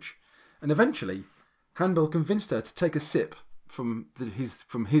approach. And eventually, Hanbel convinced her to take a sip from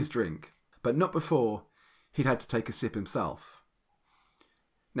his drink, but not before he'd had to take a sip himself.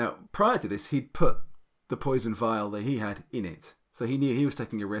 Now, prior to this, he'd put the poison vial that he had in it, so he knew he was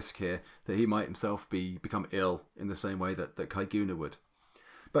taking a risk here that he might himself become ill in the same way that Kaiguna would.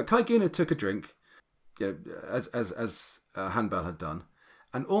 But Kaiguna took a drink, as Hanbel had done,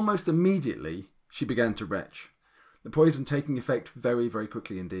 and almost immediately she began to retch, the poison taking effect very, very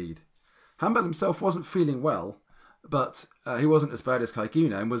quickly indeed. Hanbel himself wasn't feeling well, but he wasn't as bad as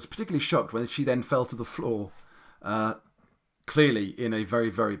Kaiguna, and was particularly shocked when she then fell to the floor, clearly in a very,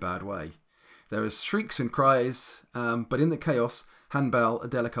 very bad way. There was shrieks and cries, but in the chaos, Hanbel,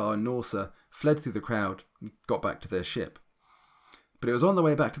 Abdelakar and Norsa fled through the crowd and got back to their ship. But it was on the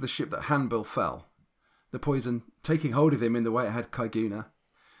way back to the ship that Hanbel fell, the poison taking hold of him in the way it had Kaiguna.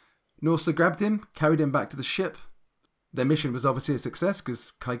 Norsa grabbed him, carried him back to the ship. Their mission was obviously a success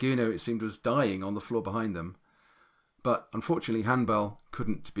because Kaiguna, it seemed, was dying on the floor behind them. But unfortunately, Hanbel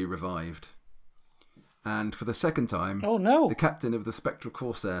couldn't be revived. And for the second time, oh no, the captain of the Spectral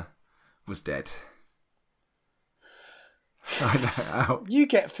Corsair was dead. I know. You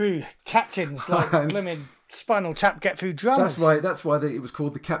get through captains like blimmin' Spinal Tap get through drummers. That's why it was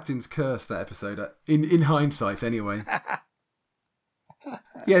called the Captain's Curse, that episode. In hindsight, anyway.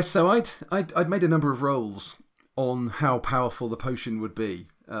 Yes, so I'd made a number of rolls on how powerful the potion would be,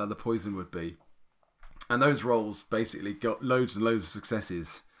 the poison would be, and those rolls basically got loads and loads of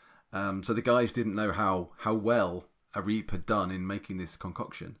successes. So the guys didn't know how well Areep had done in making this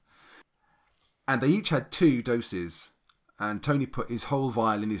concoction. And they each had 2 doses, and Tony put his whole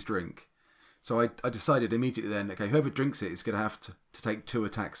vial in his drink. So I decided immediately then, okay, whoever drinks it is going to have to take 2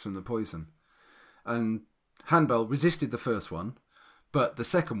 attacks from the poison. And Hanbel resisted the first one, but the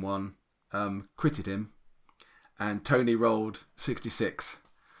second one critted him, and Tony rolled 66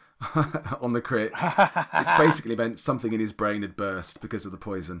 on the crit, which basically meant something in his brain had burst because of the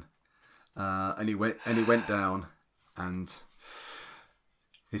poison. And he went down, and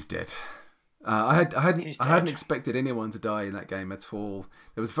he's dead. I hadn't expected anyone to die in that game at all.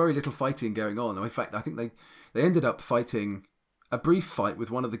 There was very little fighting going on. In fact, I think they ended up fighting a brief fight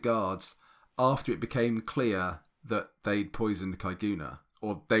with one of the guards after it became clear that they'd poisoned Kaiguna,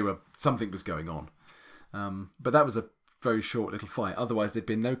 or something was going on. But that was a very short little fight. Otherwise, there'd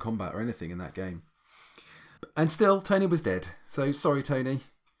been no combat or anything in that game. And still, Tony was dead. So sorry, Tony.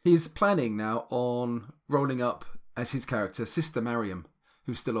 He's planning now on rolling up as his character Sister Mariam,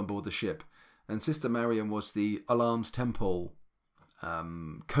 who's still on board the ship. And Sister Mariam was the Alarms Temple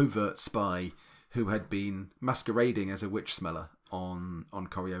covert spy who had been masquerading as a witch smeller on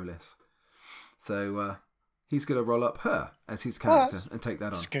Coriolis. So he's going to roll up her as his character and take that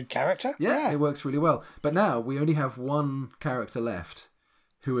on. It's a good character. Yeah, it works really well. But now we only have one character left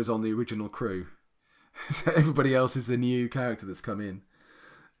who is on the original crew. So everybody else is the new character that's come in.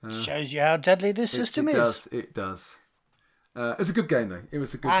 Shows you how deadly this system is. It does. It's a good game, though. It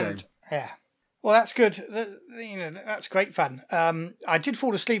was a good game. Yeah. Well, that's good. That's great fun. I did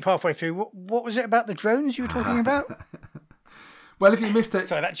fall asleep halfway through. What was it about the drones you were talking about? Well, if you missed it...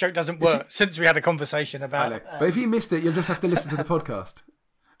 Sorry, that joke doesn't work since we had a conversation about... I know. But if you missed it, you'll just have to listen to the podcast.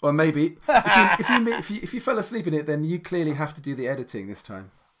 Or maybe, if you fell asleep in it, then you clearly have to do the editing this time.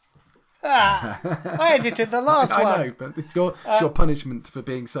 I edited the last one. I know, but it's your punishment for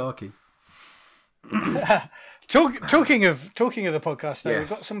being sarky. Talking of the podcast, though, yes. We've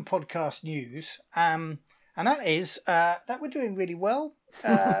got some podcast news, and that is that we're doing really well.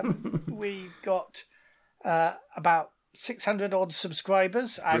 We've got about 600 odd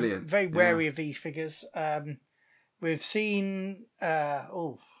subscribers. Brilliant. I'm very wary of these figures. We've seen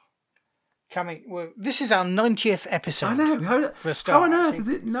this is our 90th episode. I know. For a start, how on earth is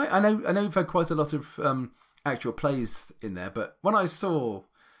it? No, I know we've had quite a lot of actual plays in there, but when I saw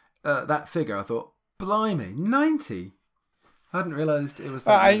that figure, I thought, blimey, 90. I hadn't realised it was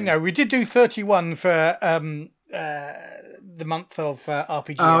that many. We did do 31 for the month of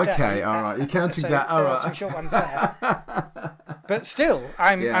RPG. Oh, a day. okay, all right. You're counting so that. All there are right. some short ones there. But still,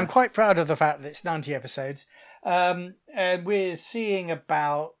 I'm quite proud of the fact that it's 90 episodes. And we're seeing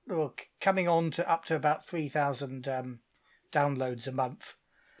coming on to up to about 3,000 downloads a month.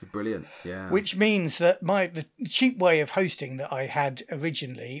 It's brilliant, yeah. Which means that the cheap way of hosting that I had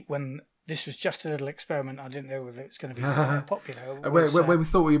originally, when this was just a little experiment, I didn't know whether it's going to be popular. When we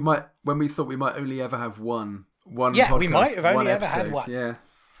thought we might only ever have one podcast, we might have only ever episode. had one. Yeah.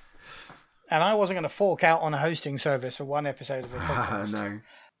 And I wasn't going to fork out on a hosting service for one episode of a podcast. No.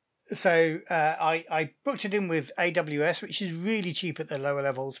 So I booked it in with AWS, which is really cheap at the lower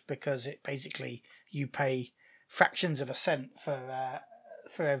levels because it basically you pay fractions of a cent for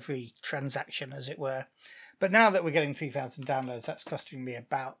every transaction, as it were. But now that we're getting 3,000 downloads, that's costing me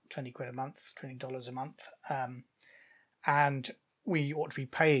about $20 a month. And we ought to be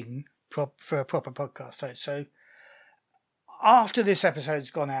paying for a proper podcast host. So after this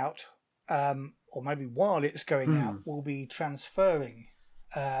episode's gone out, or maybe while it's going out, we'll be transferring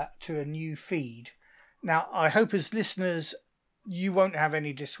to a new feed. Now, I hope as listeners, you won't have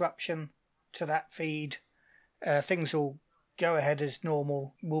any disruption to that feed. Things will go ahead as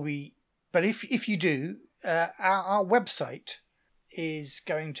normal. But if you do, our website is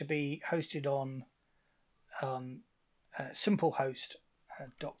going to be hosted on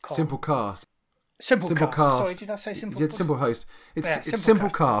simplehost.com. Simplecast. Simplecast. Sorry, did I say Simple? It's Simplehost. It's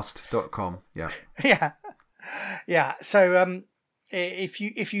simplecast.com. Yeah. Yeah. So if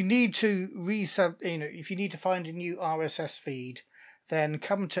you need to if you need to find a new RSS feed, then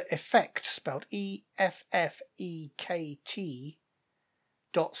come to Effekt, spelled EFFEKT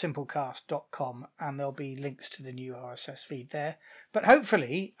 .simplecast.com, and there'll be links to the new RSS feed there. But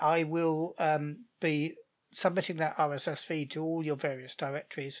hopefully I will be submitting that RSS feed to all your various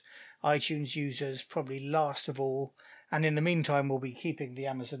directories, iTunes users probably last of all, and in the meantime we'll be keeping the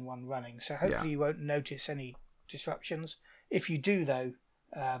Amazon one running, so hopefully you won't notice any disruptions. If you do though,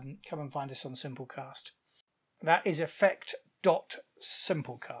 come and find us on Simplecast. That is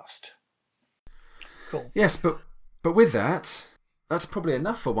Effekt.Simplecast. Cool. Yes, but with that, that's probably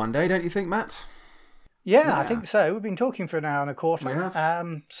enough for one day, don't you think, Matt? Yeah, I think so. We've been talking for an hour and a quarter. We have.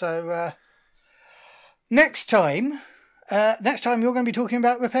 Next time you're going to be talking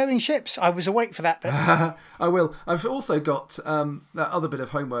about repairing ships. I was awake for that bit. I will. I've also got that other bit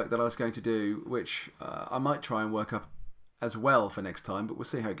of homework that I was going to do, which I might try and work up as well for next time, but we'll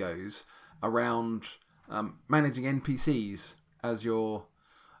see how it goes, around managing NPCs as your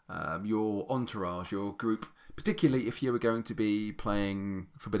entourage, your group, particularly if you were going to be playing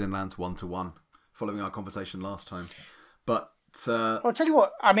Forbidden Lands 1-to-1, following our conversation last time. But I'll tell you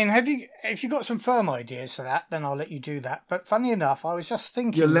what, I mean, if you got some firm ideas for that, then I'll let you do that. But funny enough, I was just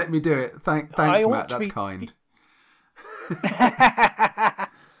thinking... You'll let me do it. Thanks, Matt. That's kind.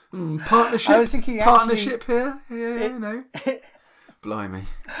 Partnership. I was thinking partnership here. Yeah, Blimey.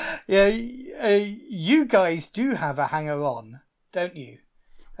 Yeah, you guys do have a hanger-on, don't you?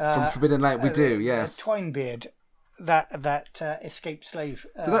 From Forbidden Land, we do, yes. Twinebeard, that escaped slave.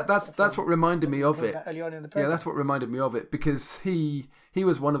 So that's what reminded me of it. Early on in the program. Yeah, that's what reminded me of it, because he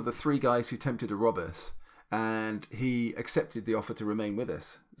was one of the 3 guys who attempted to rob us, and he accepted the offer to remain with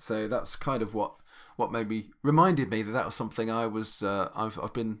us. So that's kind of what reminded me that was something I've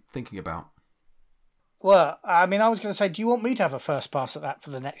been thinking about. Well, I mean, I was going to say, do you want me to have a first pass at that for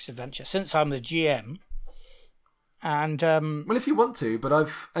the next adventure, since I'm the GM? And well, if you want to, but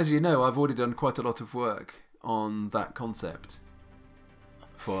as you know, I've already done quite a lot of work on that concept.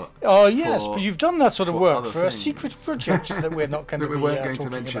 But you've done that sort of work for a secret project that we're not going to be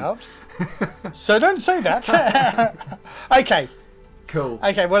talking about. So don't say that. Okay. Cool.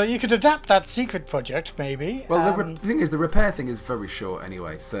 Okay, well, you could adapt that secret project, maybe. Well, the thing is, the repair thing is very short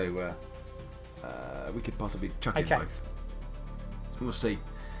anyway, so we could possibly chuck in both. We'll see.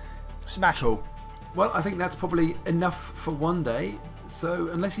 Smash. Cool. Well, I think that's probably enough for one day. So,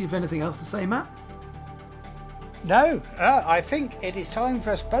 unless you have anything else to say, Matt? No, I think it is time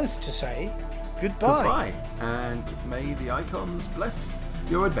for us both to say goodbye. Goodbye, and may the icons bless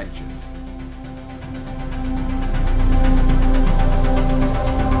your adventures.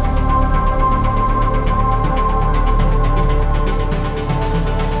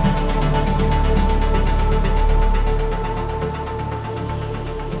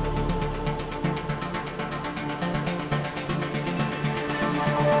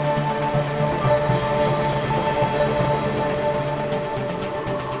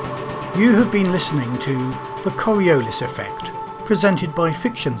 You have been listening to The Coriolis Effect, presented by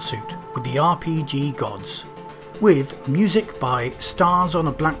Fiction Suit with the RPG Gods, with music by Stars on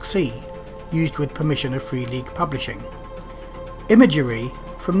a Black Sea, used with permission of Free League Publishing. Imagery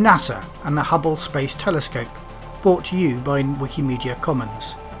from NASA and the Hubble Space Telescope, brought to you by Wikimedia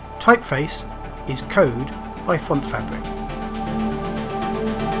Commons. Typeface is Code by Font Fabric.